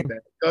notate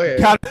that. Go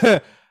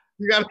ahead.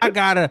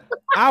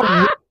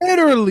 I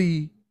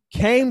literally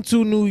came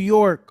to New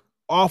York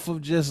off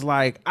of just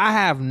like, I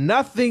have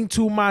nothing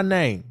to my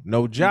name.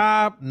 No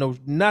job, no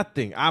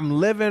nothing. I'm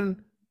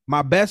living.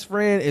 My best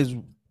friend is,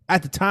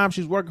 at the time,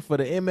 she's working for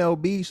the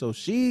MLB, so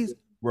she's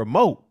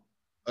remote.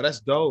 Oh, that's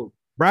dope.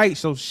 Right?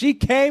 So she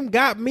came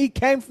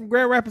from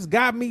Grand Rapids,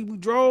 got me. We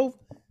drove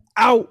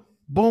out,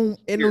 boom,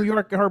 in New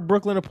York in her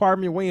Brooklyn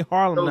apartment. We in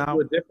Harlem now.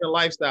 A different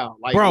lifestyle.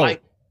 Like, bro,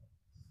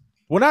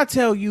 when I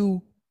tell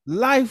you,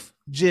 life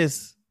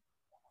just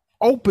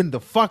opened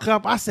the fuck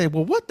up. I said,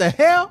 well, what the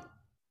hell?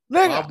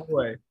 Nigga. My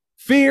boy.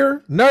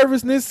 Fear,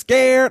 nervousness,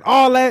 scared,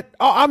 all that.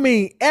 I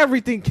mean,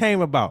 everything came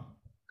about.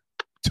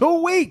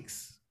 2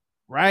 weeks,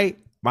 right?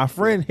 My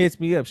friend hits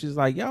me up. She's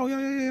like, yo.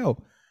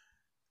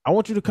 I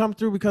want you to come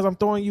through because I'm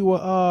throwing you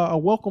a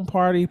welcome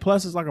party.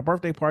 Plus, it's like a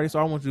birthday party, so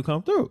I want you to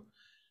come through.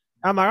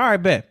 I'm like, all right,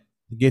 bet.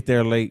 Get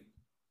there late.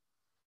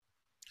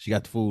 She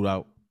got the food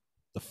out.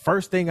 The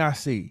first thing I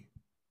see,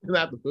 you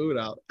got the food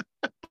out.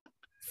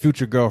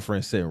 future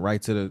girlfriend sitting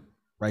right to the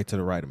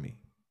right of me.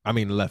 I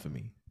mean, the left of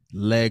me.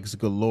 Legs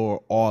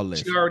galore, all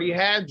this. She already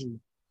had you.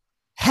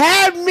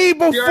 Had me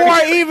before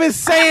even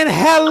saying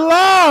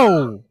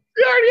hello.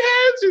 She already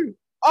had you.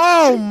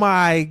 Oh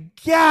my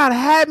God,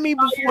 had me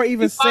before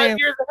even saying. 5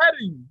 years ahead of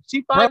you.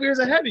 She 5 years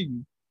ahead of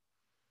you.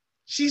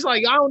 She's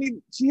like,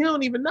 she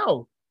don't even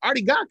know. I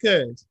already got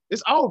cuz.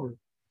 It's over.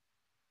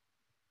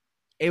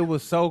 It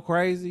was so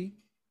crazy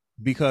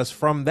because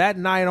from that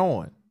night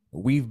on,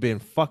 we've been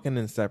fucking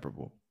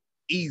inseparable.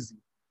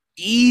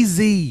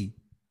 Easy.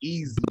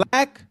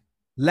 Black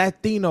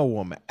Latino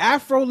woman,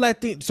 Afro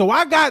Latino. So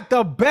I got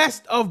the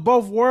best of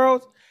both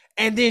worlds,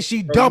 and then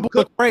she doubled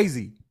the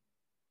crazy.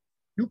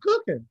 You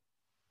cooking.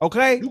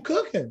 Okay, you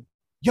cooking.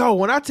 Yo,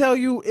 when I tell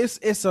you,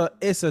 it's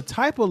a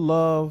type of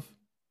love,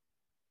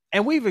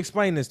 and we've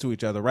explained this to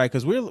each other, right?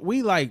 Because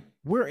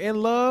we're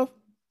in love.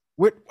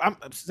 I'm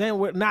saying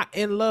we're not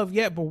in love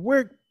yet, but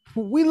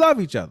we love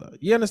each other.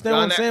 You understand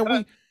what I'm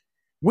saying?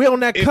 We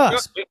on that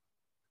cusp.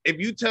 If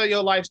you tell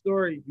your life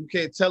story, you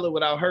can't tell it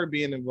without her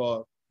being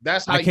involved.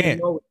 That's how you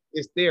know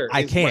it's there.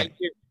 I can't. Right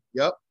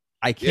there. Yep.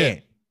 I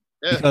can't.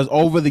 Yeah. Because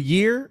over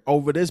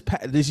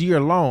this year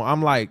alone,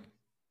 I'm like,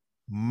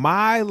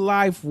 my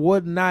life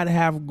would not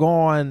have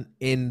gone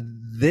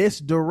in this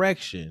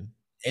direction,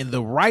 in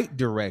the right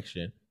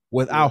direction,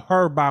 without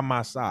her by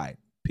my side.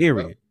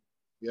 Period.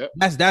 Yep.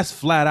 That's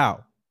flat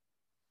out.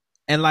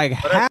 And like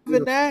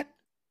having that,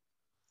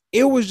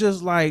 it was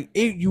just like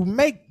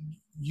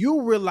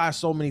you realize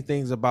so many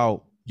things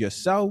about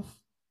yourself.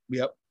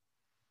 Yep.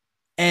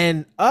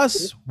 And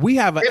us, we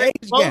have an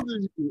age gap.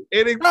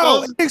 It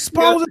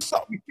exposes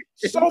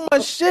so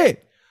much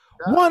shit.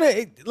 One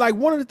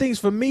of the things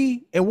for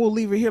me, and we'll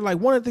leave it here. Like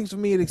one of the things for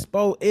me, it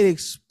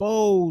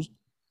exposed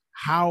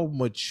how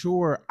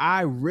mature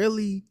I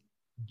really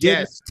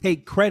didn't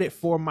take credit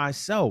for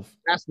myself.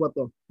 That's what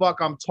the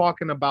fuck I'm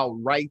talking about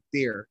right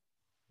there.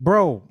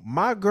 Bro,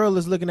 my girl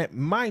is looking at,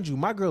 mind you,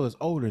 my girl is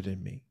older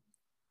than me.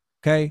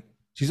 Okay?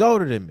 She's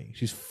older than me.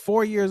 She's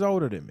 4 years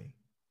older than me.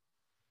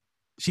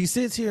 She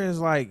sits here and is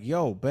like,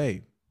 yo,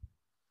 babe,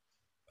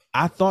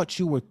 I thought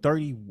you were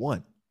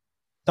 31.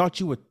 Thought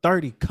you were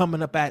 30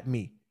 coming up at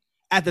me.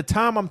 At the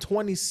time, I'm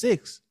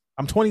 26.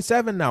 I'm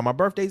 27 now. My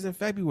birthday's in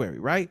February,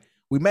 right?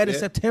 We met in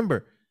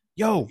September.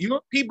 Yo. You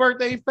know, P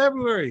birthday in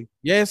February.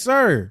 Yes,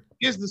 sir.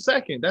 It's the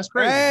 2nd. That's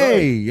crazy.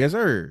 Hey, yes,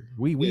 sir.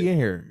 We in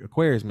here.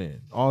 Aquarius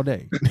man all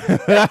day.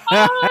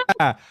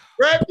 Rap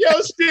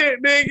your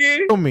shit,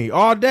 nigga. Me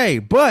all day.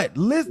 But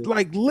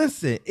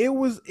listen, it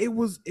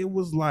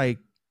was like,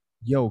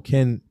 yo,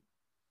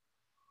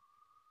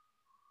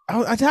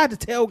 I tried to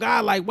tell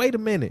God, like, wait a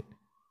minute.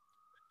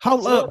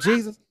 Hold up,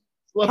 Jesus.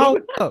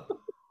 Hold up.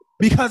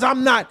 Because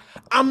I'm not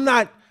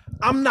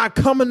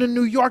coming to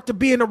New York to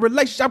be in a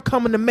relationship. I'm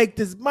coming to make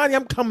this money.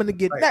 I'm coming to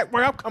get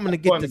network. I'm coming to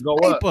get this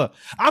paper.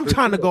 I'm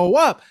trying to go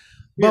up.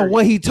 But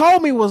what he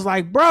told me was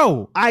like,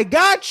 bro, I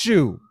got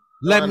you.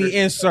 Let me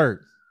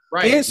insert.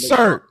 Right.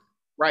 Insert.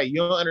 Right. You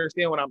don't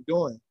understand what I'm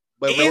doing.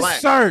 But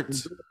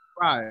insert.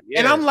 Right. Yeah.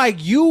 And I'm like,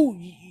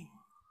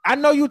 I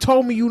know you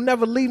told me you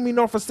never leave me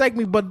nor forsake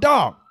me, but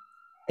dog.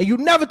 And you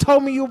never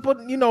told me you put,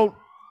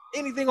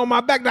 anything on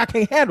my back that I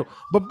can't handle.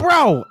 But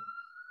bro,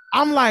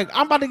 I'm like,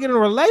 I'm about to get in a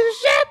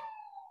relationship.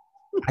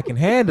 I can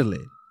handle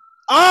it.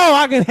 Oh,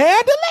 I can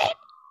handle it.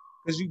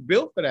 Because you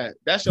built for that.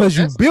 That's because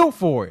you built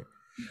for it.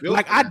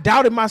 Like I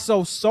doubted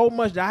myself so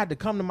much that I had to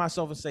come to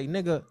myself and say,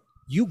 nigga,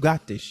 you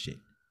got this shit.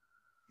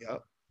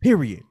 Yep.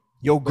 Period.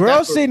 Your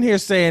girl sitting here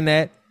saying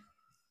that.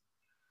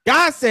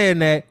 God saying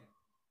that.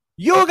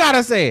 You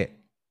gotta say it.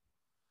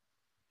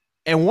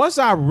 And once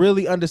I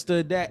really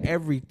understood that,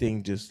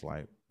 everything just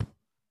like.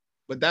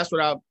 But that's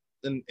what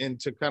and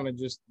to kind of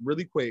just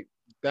really quick,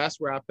 that's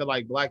where I feel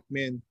like Black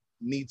men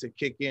need to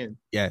kick in.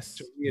 Yes.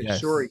 To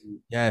reassure you.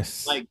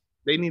 Yes. Like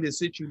they need to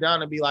sit you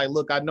down and be like,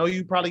 look, I know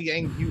you probably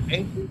ain't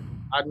anxious.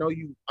 I know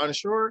you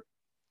unsure.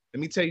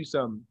 Let me tell you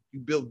something. You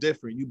built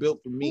different. You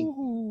built for me.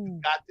 Ooh. You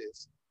got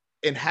this.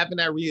 And having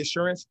that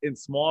reassurance in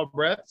small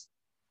breaths,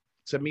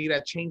 to me,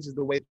 that changes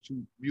the way that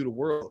you view the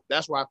world.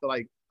 That's why I feel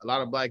like a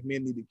lot of Black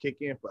men need to kick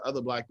in for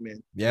other Black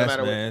men. Yes, no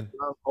matter man.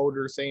 what, young,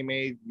 older, same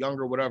age,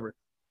 younger, whatever.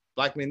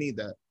 Black men need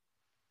that.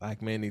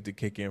 Black men need to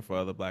kick in for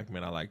other Black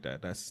men. I like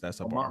that. That's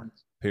a bar.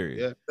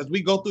 Period. Yeah, because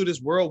we go through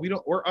this world,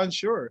 we're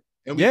unsure,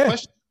 and we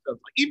question stuff.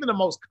 Even the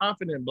most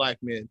confident Black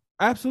men,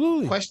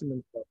 absolutely question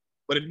themselves.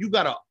 But if you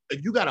got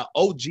a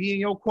OG in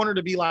your corner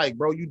to be like,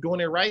 bro, you doing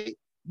it right?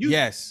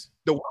 The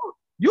world,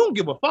 you don't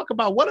give a fuck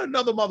about what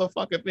another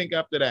motherfucker think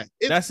after that.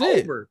 That's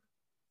over.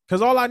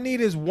 Because all I need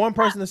is one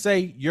person to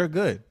say you're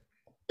good,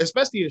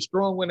 especially a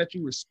strong one that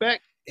you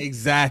respect.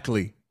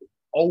 Exactly.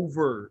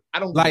 Over. I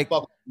don't give a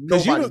fuck.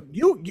 Because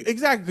you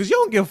exactly, because you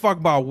don't give a fuck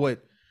about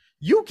what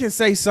you can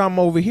say something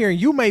over here,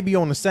 and you may be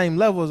on the same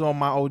level as on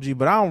my OG,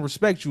 but I don't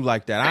respect you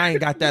like that. I ain't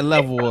got that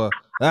level of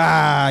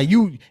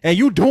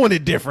you doing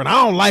it different.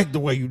 I don't like the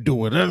way you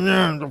do it.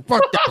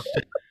 Fuck that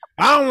shit.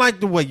 I don't like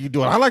the way you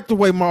do it. I like the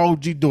way my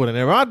OG doing it.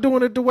 Am I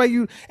doing it the way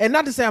you? And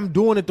not to say I'm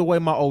doing it the way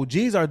my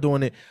OGs are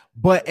doing it,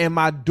 but am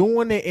I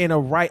doing it in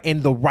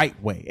the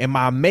right way? Am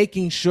I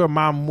making sure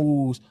my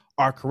moves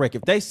are correct?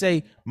 If they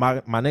say my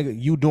nigga,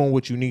 you doing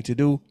what you need to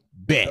do,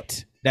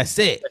 bet. That's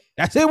it.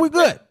 That's it. We're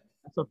good.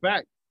 That's a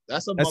fact.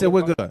 That's it.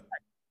 We're good. Fact.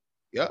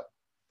 Yep.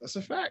 That's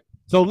a fact.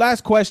 So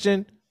last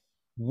question.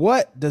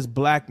 What does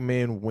Black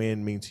men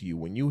win mean to you?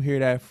 When you hear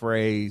that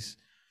phrase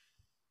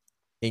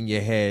in your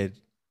head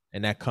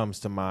and that comes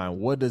to mind,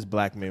 what does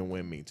Black men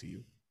win mean to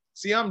you?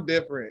 See, I'm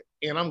different,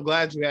 and I'm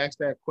glad you asked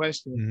that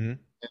question. Mm-hmm.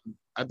 And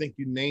I think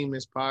you named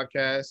this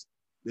podcast,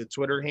 the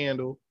Twitter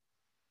handle,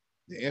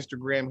 the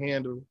Instagram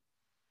handle.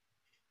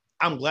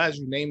 I'm glad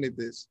you named it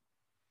this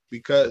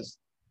because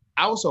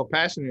I was so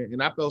passionate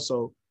and I felt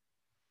so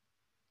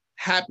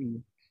happy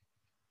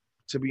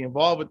to be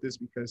involved with this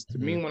because to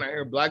me, when I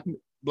hear black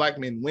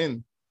men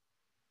win,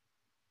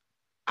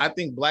 I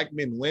think Black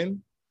men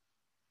win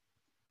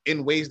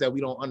in ways that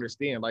we don't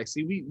understand. Like,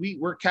 see,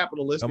 we're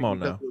capitalistic. Come on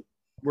now.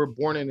 We're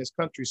born in this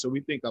country, so we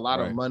think a lot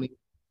of money.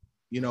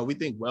 We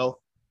think wealth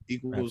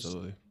equals.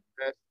 Absolutely.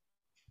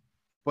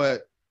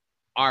 But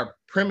our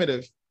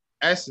primitive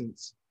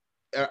essence,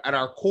 at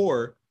our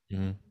core,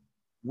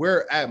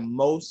 we're at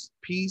most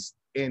peace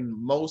and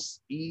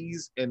most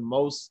ease and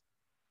most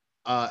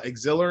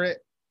exhilarant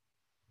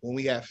when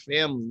we have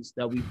families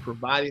that we've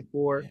provided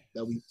for,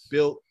 that we've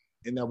built,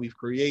 and that we've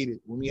created.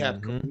 When we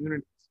have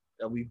communities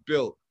that we've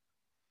built.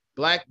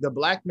 The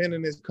Black men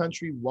in this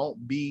country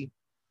won't be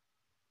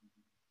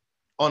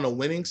on the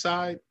winning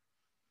side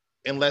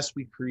unless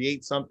we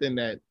create something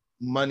that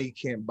money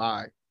can't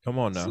buy. Come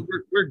on now. So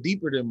we're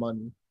deeper than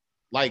money.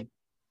 Like,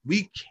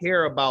 we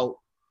care about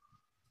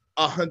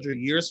 100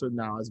 years from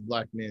now as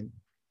Black men,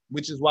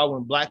 which is why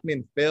when Black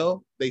men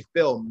fail, they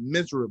fail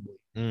miserably.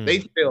 They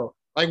fail.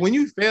 Like, when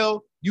you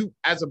fail, you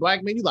as a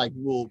Black man, you like,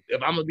 well,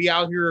 if I'm gonna be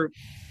out here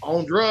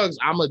on drugs,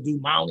 I'm gonna do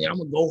my only, I'm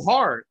gonna go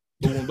hard.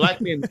 But when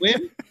Black men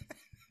win,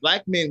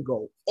 Black men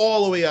go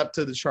all the way up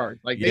to the chart.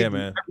 Like,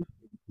 man.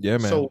 Yeah,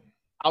 man. So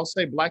I'll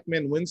say Black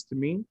men wins to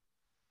me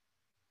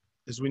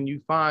is when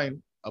you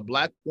find a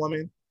Black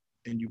woman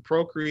and you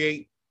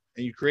procreate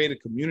and you create a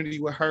community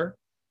with her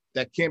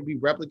that can't be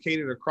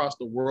replicated across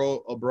the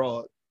world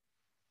abroad.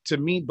 To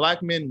me,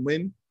 Black men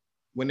win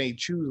when they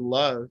choose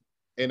love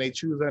and they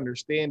choose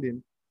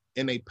understanding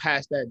and they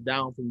pass that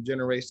down from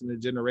generation to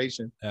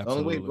generation. Absolutely. The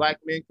only way black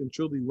men can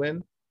truly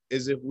win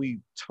is if we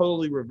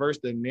totally reverse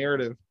the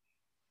narrative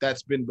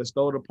that's been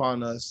bestowed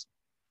upon us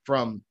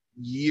from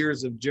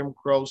years of Jim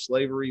Crow,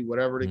 slavery,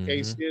 whatever the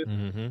case is.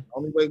 The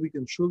only way we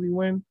can truly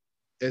win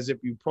is if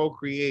you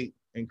procreate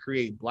and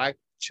create black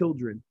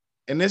children.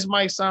 And this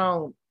might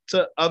sound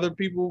to other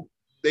people,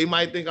 they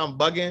might think I'm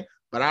bugging,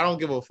 but I don't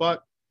give a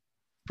fuck.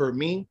 For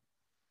me,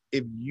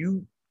 if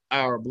you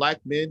are a black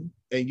man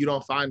and you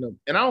don't find them,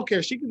 and I don't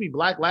care, she could be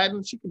black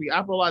Latin, she could be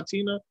Afro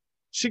Latina,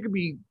 she could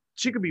be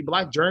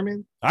black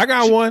German. I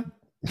got one.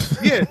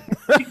 Yeah,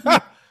 she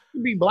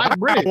could be black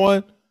British.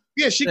 One.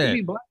 Yeah, she could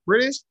be black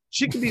British.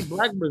 She could be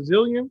black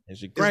Brazilian. And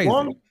she crazy.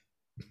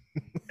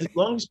 As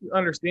long as she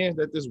understands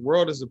that this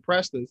world has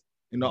oppressed us,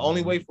 and the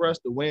only way for us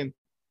to win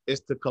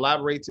is to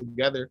collaborate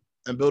together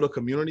and build a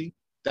community.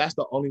 That's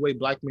the only way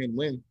black men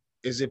win,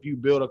 is if you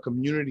build a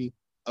community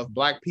of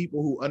black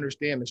people who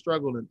understand the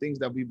struggle and things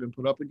that we've been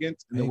put up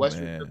against in the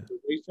Western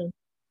civilization,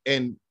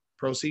 and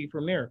proceed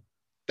from there.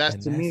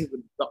 That's me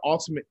the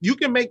ultimate. You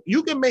can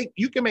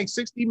make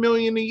 60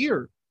 million a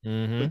year,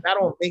 but that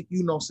don't make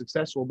you no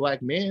successful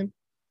black man.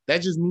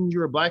 That just means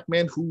you're a black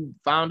man who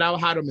found out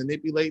how to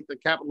manipulate the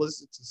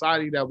capitalistic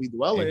society that we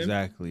dwell in.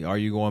 Exactly. Are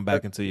you going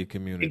back into your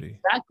community?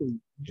 Exactly.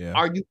 Yeah.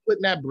 Are you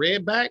putting that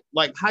bread back?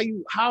 Like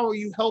how are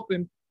you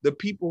helping the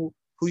people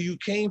who you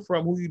came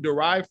from, who you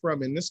derived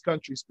from in this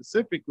country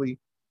specifically?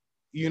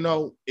 You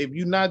know, if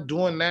you're not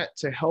doing that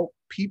to help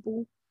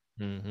people,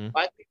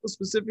 black people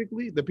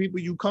specifically, the people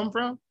you come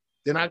from,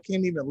 then I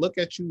can't even look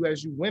at you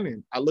as you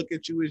winning. I look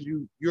at you as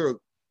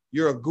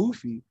you're a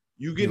goofy.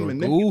 You getting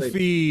manipulated.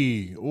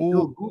 Goofy.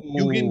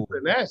 You getting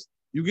finessed.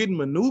 You getting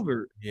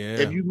maneuvered. Yeah.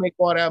 If you make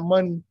all that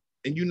money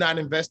and you're not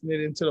investing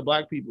it into the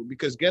black people,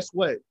 because guess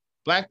what?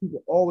 Black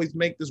people always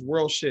make this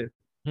world shift.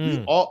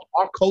 Our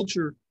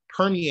culture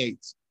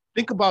permeates.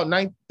 Think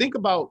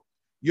about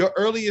your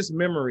earliest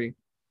memory.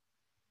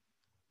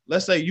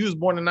 Let's say you was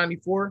born in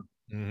 94.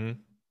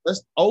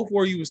 Let's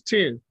 04, you was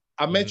 10.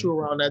 I met you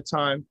around that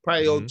time,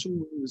 probably 02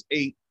 when you was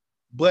 8.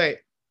 But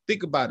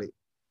think about it.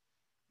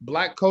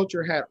 Black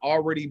culture had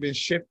already been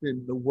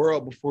shifting the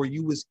world before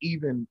you was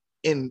even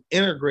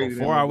integrated.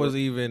 Before I was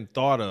even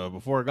thought of.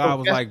 Before God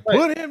was like,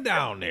 put him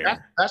down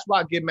there. That's why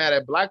I get mad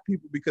at black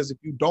people, because if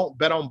you don't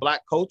bet on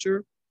black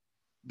culture,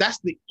 that's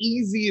the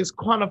easiest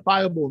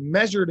quantifiable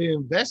measure to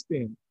invest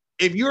in.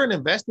 If you're an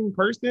investing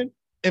person,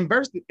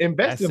 invest in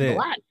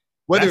black.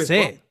 Whether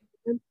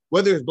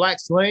it's black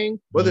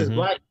slang, whether it's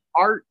black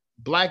art,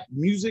 black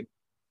music,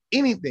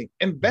 anything,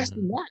 invest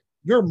in that.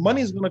 Your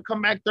money is going to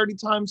come back 30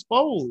 times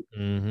fold.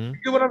 You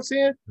get what I'm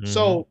saying?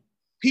 So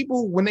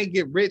people, when they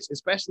get rich,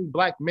 especially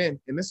black men,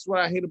 and this is what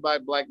I hate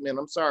about black men,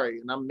 I'm sorry,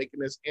 and I'm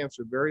making this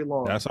answer very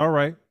long. That's all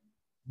right.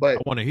 But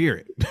I want to hear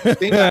it. The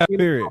thing I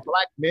hate about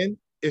black men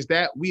is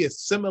that we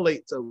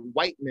assimilate to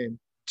white men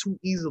too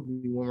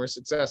easily when we're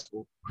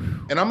successful.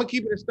 And I'm going to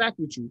keep it a stack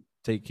with you.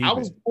 I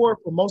was poor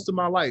for most of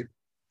my life.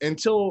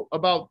 Until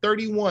about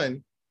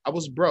 31, I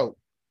was broke.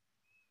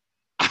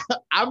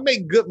 I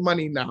make good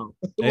money now.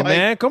 Hey,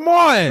 man, come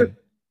on.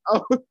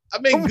 I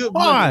make good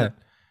money.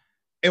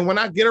 And when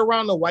I get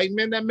around the white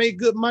men that make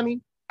good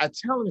money, I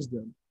challenge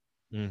them,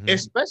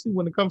 especially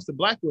when it comes to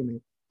black women.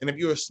 And if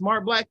you're a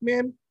smart black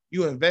man,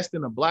 you invest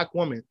in a black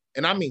woman.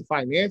 And I mean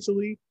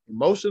financially,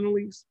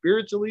 emotionally,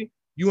 spiritually,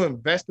 you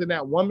invest in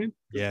that woman.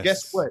 Yes.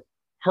 Guess what?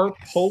 Her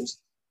pulse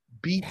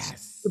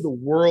beats to the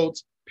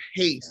world's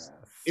pace.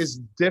 It's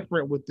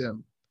different with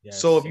them.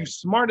 So if you're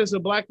smart as a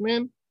black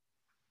man,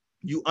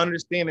 you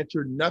understand that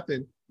you're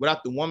nothing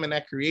without the woman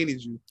that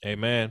created you.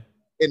 Amen.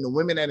 And the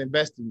women that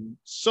invest in you.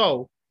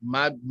 So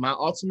my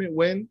ultimate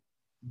win,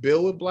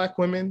 build with black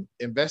women,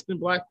 invest in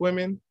black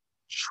women,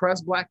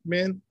 trust black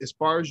men as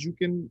far as you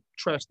can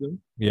trust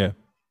them. Yeah.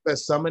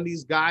 Because some of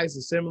these guys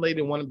assimilate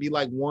and want to be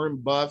like Warren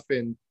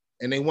Buffett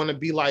and they want to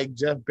be like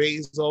Jeff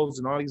Bezos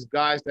and all these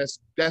guys.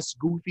 That's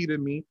goofy to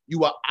me.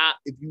 You are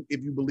if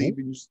you believe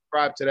and you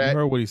subscribe to that. You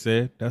heard what he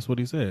said. That's what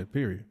he said.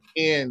 Period.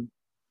 And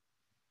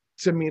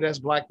to me, that's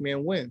black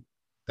men win.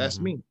 That's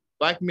me.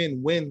 Black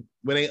men win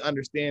when they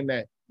understand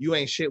that you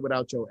ain't shit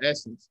without your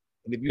essence.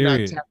 And if you're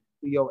not tapped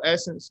into your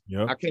essence,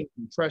 I can't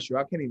even trust you.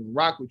 I can't even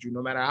rock with you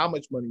no matter how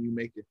much money you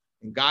make it.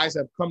 And guys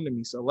have come to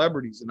me,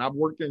 celebrities, and I've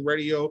worked in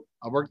radio,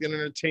 I've worked in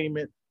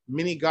entertainment.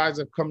 Many guys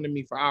have come to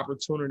me for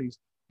opportunities,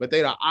 but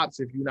they the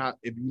ops if you're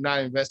not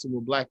investing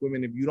with black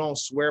women. If you don't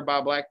swear by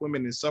black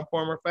women in some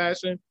form or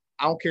fashion,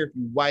 I don't care if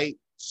you're white,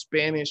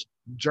 Spanish,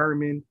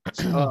 German,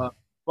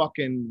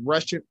 fucking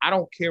Russian. I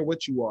don't care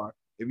what you are.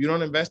 If you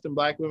don't invest in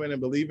black women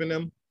and believe in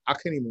them, I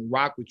can't even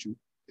rock with you.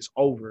 It's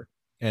over.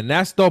 And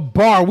that's the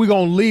bar. We're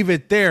going to leave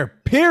it there.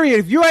 Period.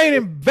 If you ain't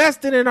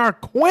investing in our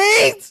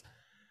queens,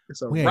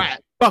 it's a we wrap.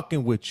 Ain't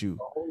fucking with you.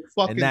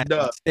 Fucking and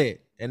that's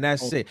it. And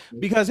that's it.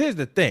 Because here's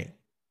the thing.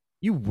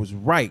 You was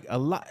right.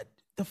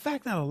 The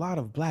fact that a lot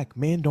of black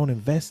men don't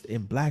invest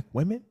in black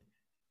women.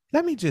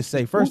 Let me just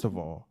say, first of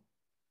all,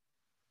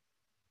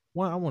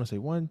 I want to say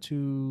 1,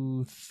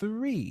 2,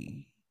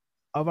 3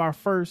 of our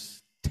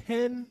first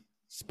 10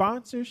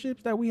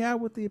 sponsorships that we have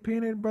with the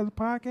Opinionated Brother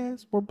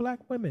podcast were black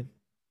women.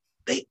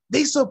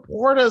 They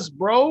support us,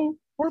 bro.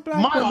 We're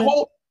black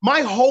women.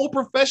 My whole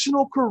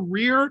professional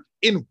career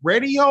in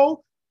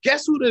radio,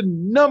 guess who the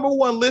number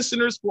one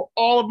listeners for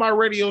all of my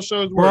radio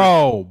shows were?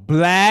 Bro,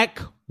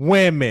 black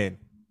women.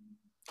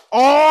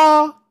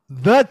 All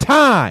the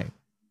time.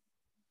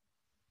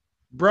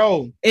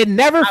 Bro. It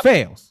never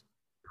fails.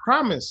 I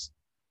promise.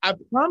 I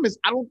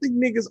don't think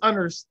niggas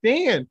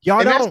understand.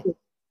 Y'all don't.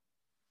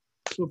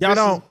 Y'all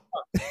don't.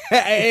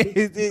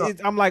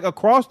 I'm like,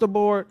 across the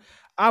board,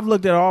 I've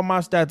looked at all my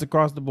stats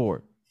across the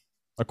board.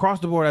 Across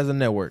the board as a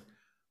network.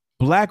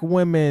 Black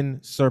women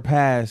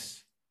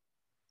surpass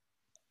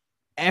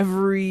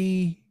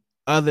every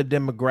other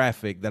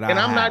demographic that I have. And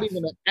I'm not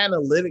even an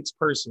analytics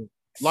person.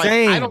 Like,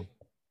 Same. I don't.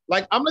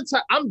 Like, I'm the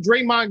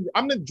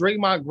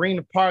Draymond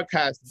Green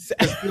podcast.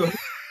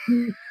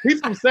 He's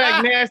from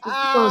Sag Nasty.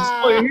 He's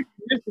from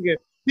Michigan.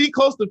 He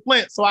close to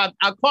Flint, so I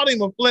called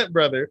him a Flint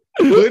brother.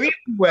 But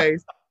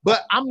anyways,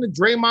 I'm the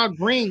Draymond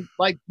Green.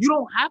 Like, you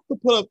don't have to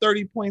put up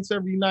 30 points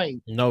every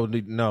night. No.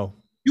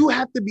 You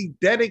have to be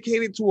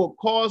dedicated to a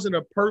cause and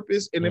a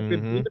purpose, and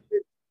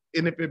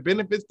if it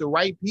benefits the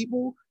right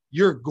people,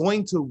 you're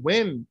going to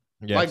win.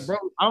 Yes. Like, bro,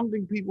 I don't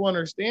think people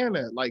understand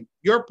that. Like,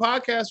 your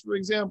podcast, for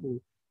example,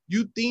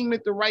 you theme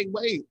it the right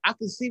way. I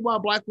can see why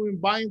black women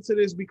buy into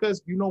this,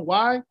 because you know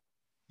why?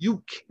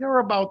 You care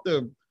about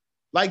them.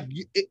 Like,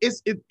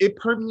 it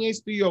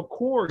permeates through your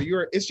core.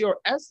 It's your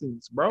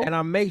essence, bro. And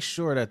I make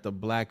sure that the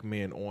black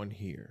men on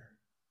here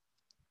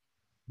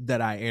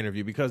that I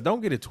interview, because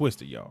don't get it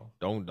twisted, y'all.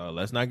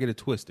 Let's not get it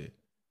twisted.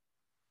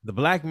 The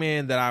black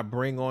men that I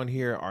bring on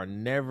here are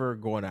never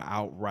going to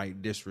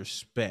outright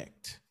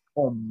disrespect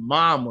on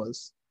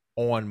mamas,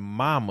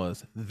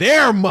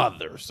 their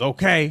mothers.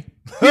 Okay.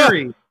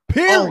 Period.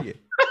 Period.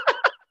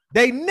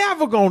 They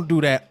never gonna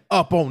do that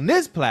up on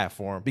this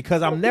platform,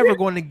 because I'm never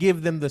going to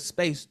give them the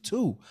space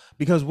to.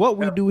 Because what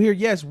we do here,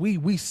 yes,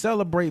 we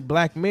celebrate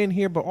black men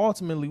here, but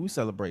ultimately we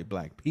celebrate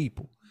black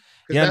people.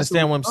 You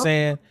understand what I'm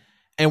saying?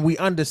 And we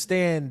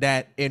understand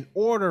that in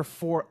order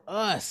for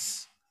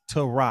us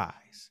to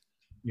rise,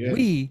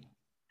 we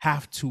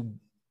have to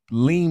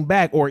lean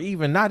back, or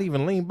even not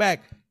even lean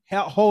back,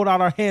 hold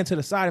out our hand to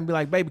the side and be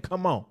like, baby,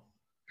 come on.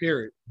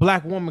 Period.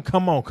 Black woman,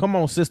 come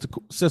on,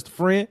 sister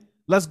friend,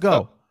 let's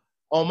go.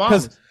 Oh, my.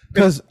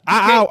 Because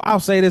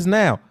I'll say this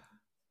now.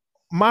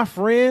 My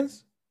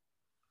friends,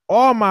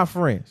 all my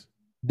friends,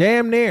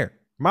 damn near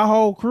my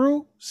whole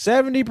crew,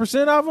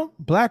 70% of them,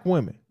 black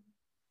women.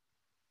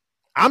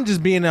 I'm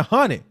just being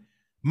 100.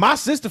 My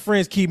sister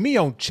friends keep me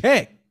on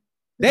check.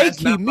 They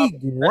keep me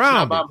grounded. That's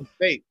not by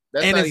mistake.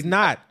 It's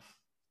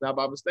not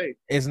by mistake.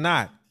 It's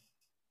not.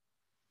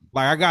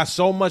 Like, I got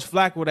so much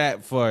flack with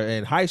that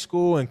in high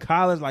school and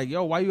college. Like,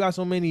 yo, why you got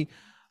so many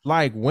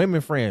like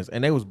women friends?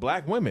 And they was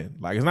black women.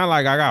 Like, it's not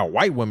like I got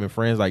white women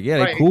friends. Like,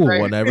 yeah, they cool,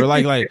 whatever.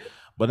 Like,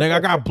 but then I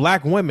got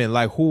black women,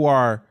 like, who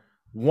are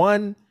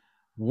one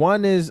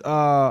is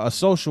a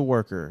social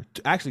worker.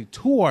 Actually,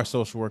 two are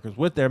social workers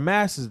with their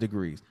master's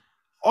degrees.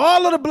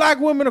 All of the black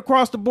women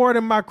across the board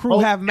in my crew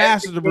have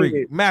master's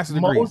degrees.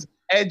 Most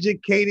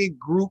educated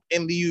group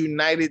in the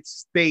United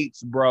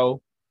States,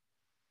 bro.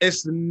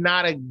 It's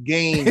not a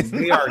game.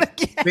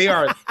 They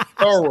are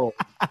thorough.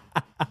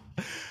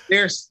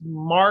 They're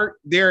smart.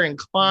 They're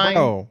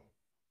inclined.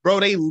 Bro,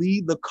 they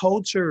lead the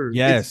culture.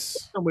 Yes.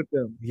 It's with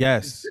them.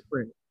 Yes. It's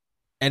different.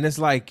 And it's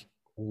like,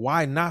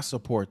 why not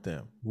support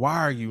them? Why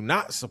are you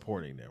not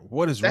supporting them?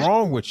 What is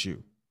wrong with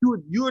you?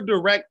 You a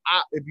direct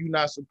op if you're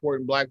not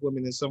supporting black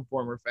women in some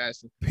form or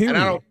fashion. Period.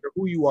 And I don't care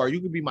who you are.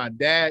 You could be my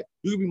dad.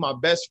 You could be my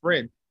best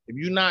friend. If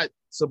you're not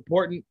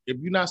supporting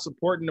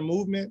the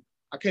movement,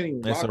 I can't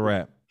even. That's a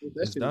wrap.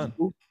 That shit done.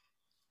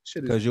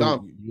 Because you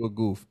a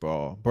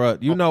goofball, bro.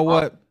 You know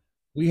what?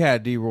 We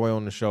had D-Roy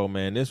on the show,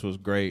 man. This was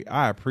great.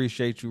 I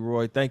appreciate you,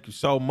 Roy. Thank you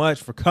so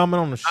much for coming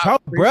on the show,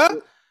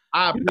 bro.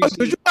 I appreciate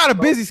because you got a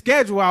busy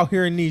schedule out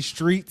here in these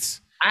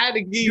streets. I had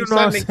to give you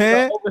something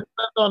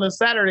overslept on a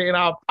Saturday, and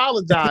I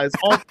apologize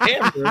on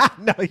camera.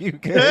 No, you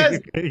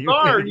can't.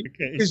 Sorry,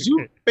 because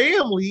you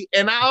family,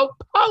 and I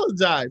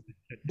apologize.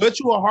 But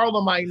you a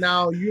Harlemite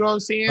now, you know what I'm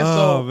saying?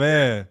 Oh,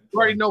 man. You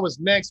already know what's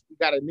next. We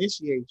got to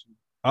initiate you.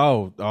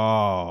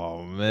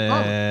 Oh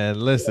man.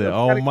 Listen,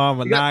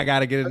 mama, now I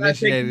got to get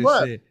initiated.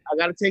 Shit. I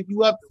got to take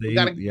you up. I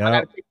got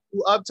to take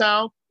you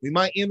uptown. We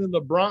might end in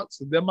the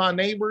Bronx. They're my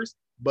neighbors,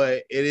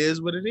 but it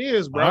is what it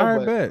is, bro.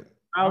 I bet.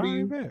 Proud of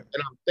you, and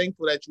I'm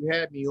thankful that you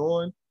had me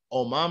on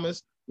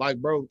Mamas. Like,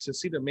 bro, to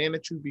see the man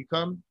that you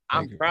become,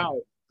 I'm proud,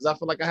 because I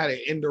feel like I had an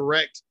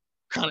indirect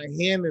kind of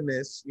hand in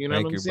this. You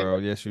know what I'm saying? Bro.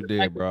 Yes, you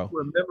did, bro.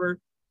 Remember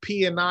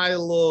P&I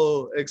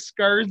little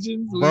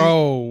excursions,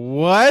 bro?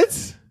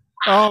 What?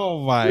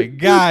 Oh my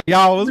God,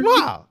 y'all was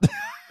wild.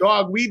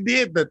 Dog, we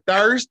did the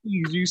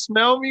thirsties. You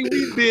smell me?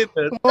 We did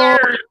the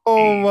thirsties.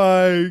 Oh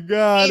my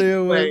God, it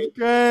was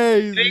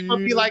crazy. It ain't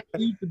gonna be like it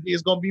used to be.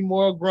 It's gonna be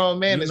more grown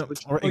man.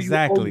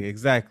 Exactly.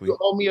 You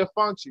owe me a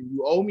function.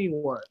 You owe me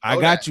one.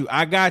 I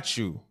got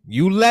you.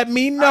 You let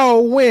me know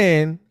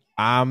when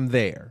I'm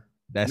there.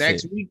 That's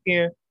Next it.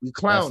 weekend, we That's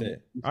clowning.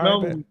 it. You All right,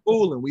 feel me? bet. We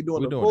fooling. We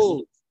doing We're the doing it.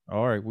 fools.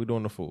 All right, we're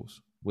doing the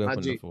fools. We're My up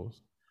in the G.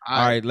 fools. All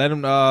All right. right, let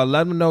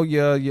them know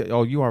your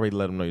oh, you already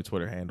let them know your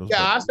Twitter handles, Yeah,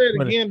 but I say it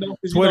Twitter, again though,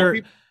 because Twitter,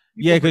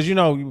 yeah, people because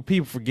forget.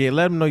 people forget.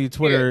 Let them know your Yeah.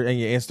 Twitter and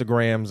your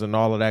Instagrams and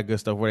all of that good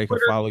stuff where they can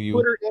follow you.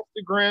 Twitter,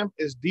 Instagram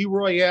is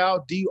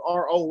DRoyale,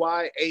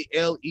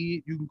 DRoyale.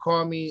 You can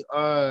call me.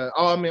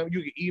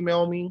 You can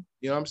email me.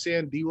 You know what I'm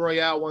saying?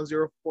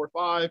 DRoyale1045.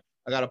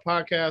 I got a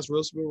podcast,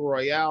 Real Smooth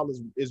Royale,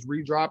 is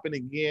redropping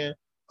again.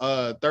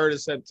 3rd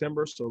of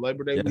September, so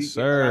Labor Day Yes, weekend.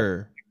 I got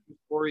sir.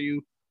 for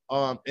you.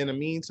 In the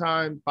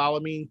meantime, follow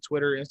me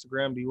Twitter,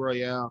 Instagram,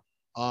 DRoyale.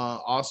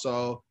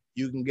 Also,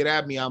 you can get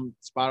at me. I'm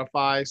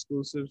Spotify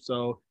exclusive.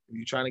 So if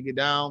you're trying to get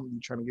down,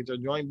 you're trying to get your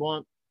joint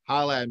bumped,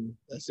 holla at me.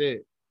 That's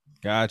it.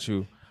 Got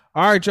you.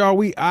 All right, y'all.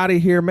 We out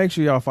of here. Make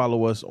sure y'all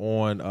follow us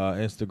on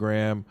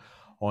Instagram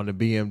on the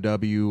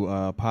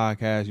BMW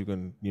podcast. You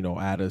can,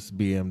 add us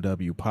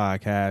BMW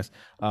podcast.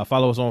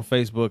 Follow us on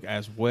Facebook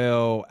as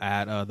well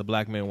at the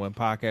Black Man One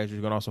podcast.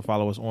 You can also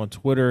follow us on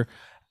Twitter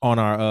on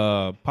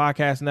our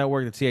podcast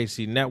network, the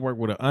THC network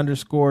with an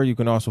underscore. You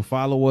can also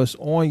follow us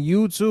on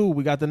YouTube.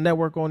 We got the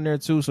network on there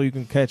too, so you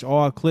can catch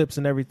all clips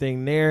and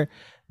everything there.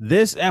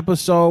 This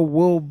episode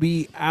will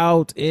be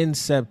out in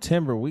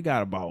September. We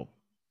got about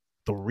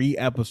 3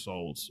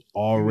 episodes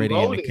already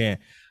in the can.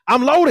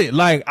 I'm loaded.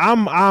 Like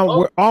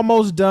we're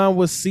almost done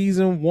with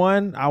season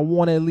 1. I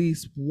want at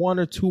least 1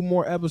 or 2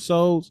 more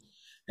episodes,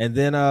 and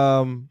then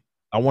I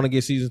want to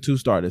get season 2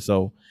 started.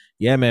 So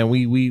yeah, man,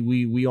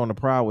 we on the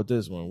prowl with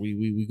this one.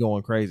 We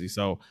going crazy.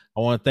 So I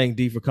want to thank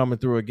D for coming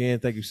through again.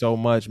 Thank you so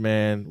much,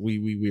 man.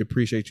 We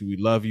appreciate you. We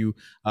love you.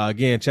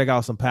 Again, check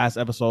out some past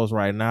episodes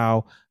right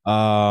now.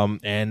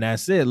 And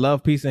that's it.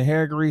 Love, peace, and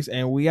hair grease,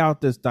 and we out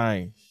this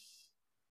thing.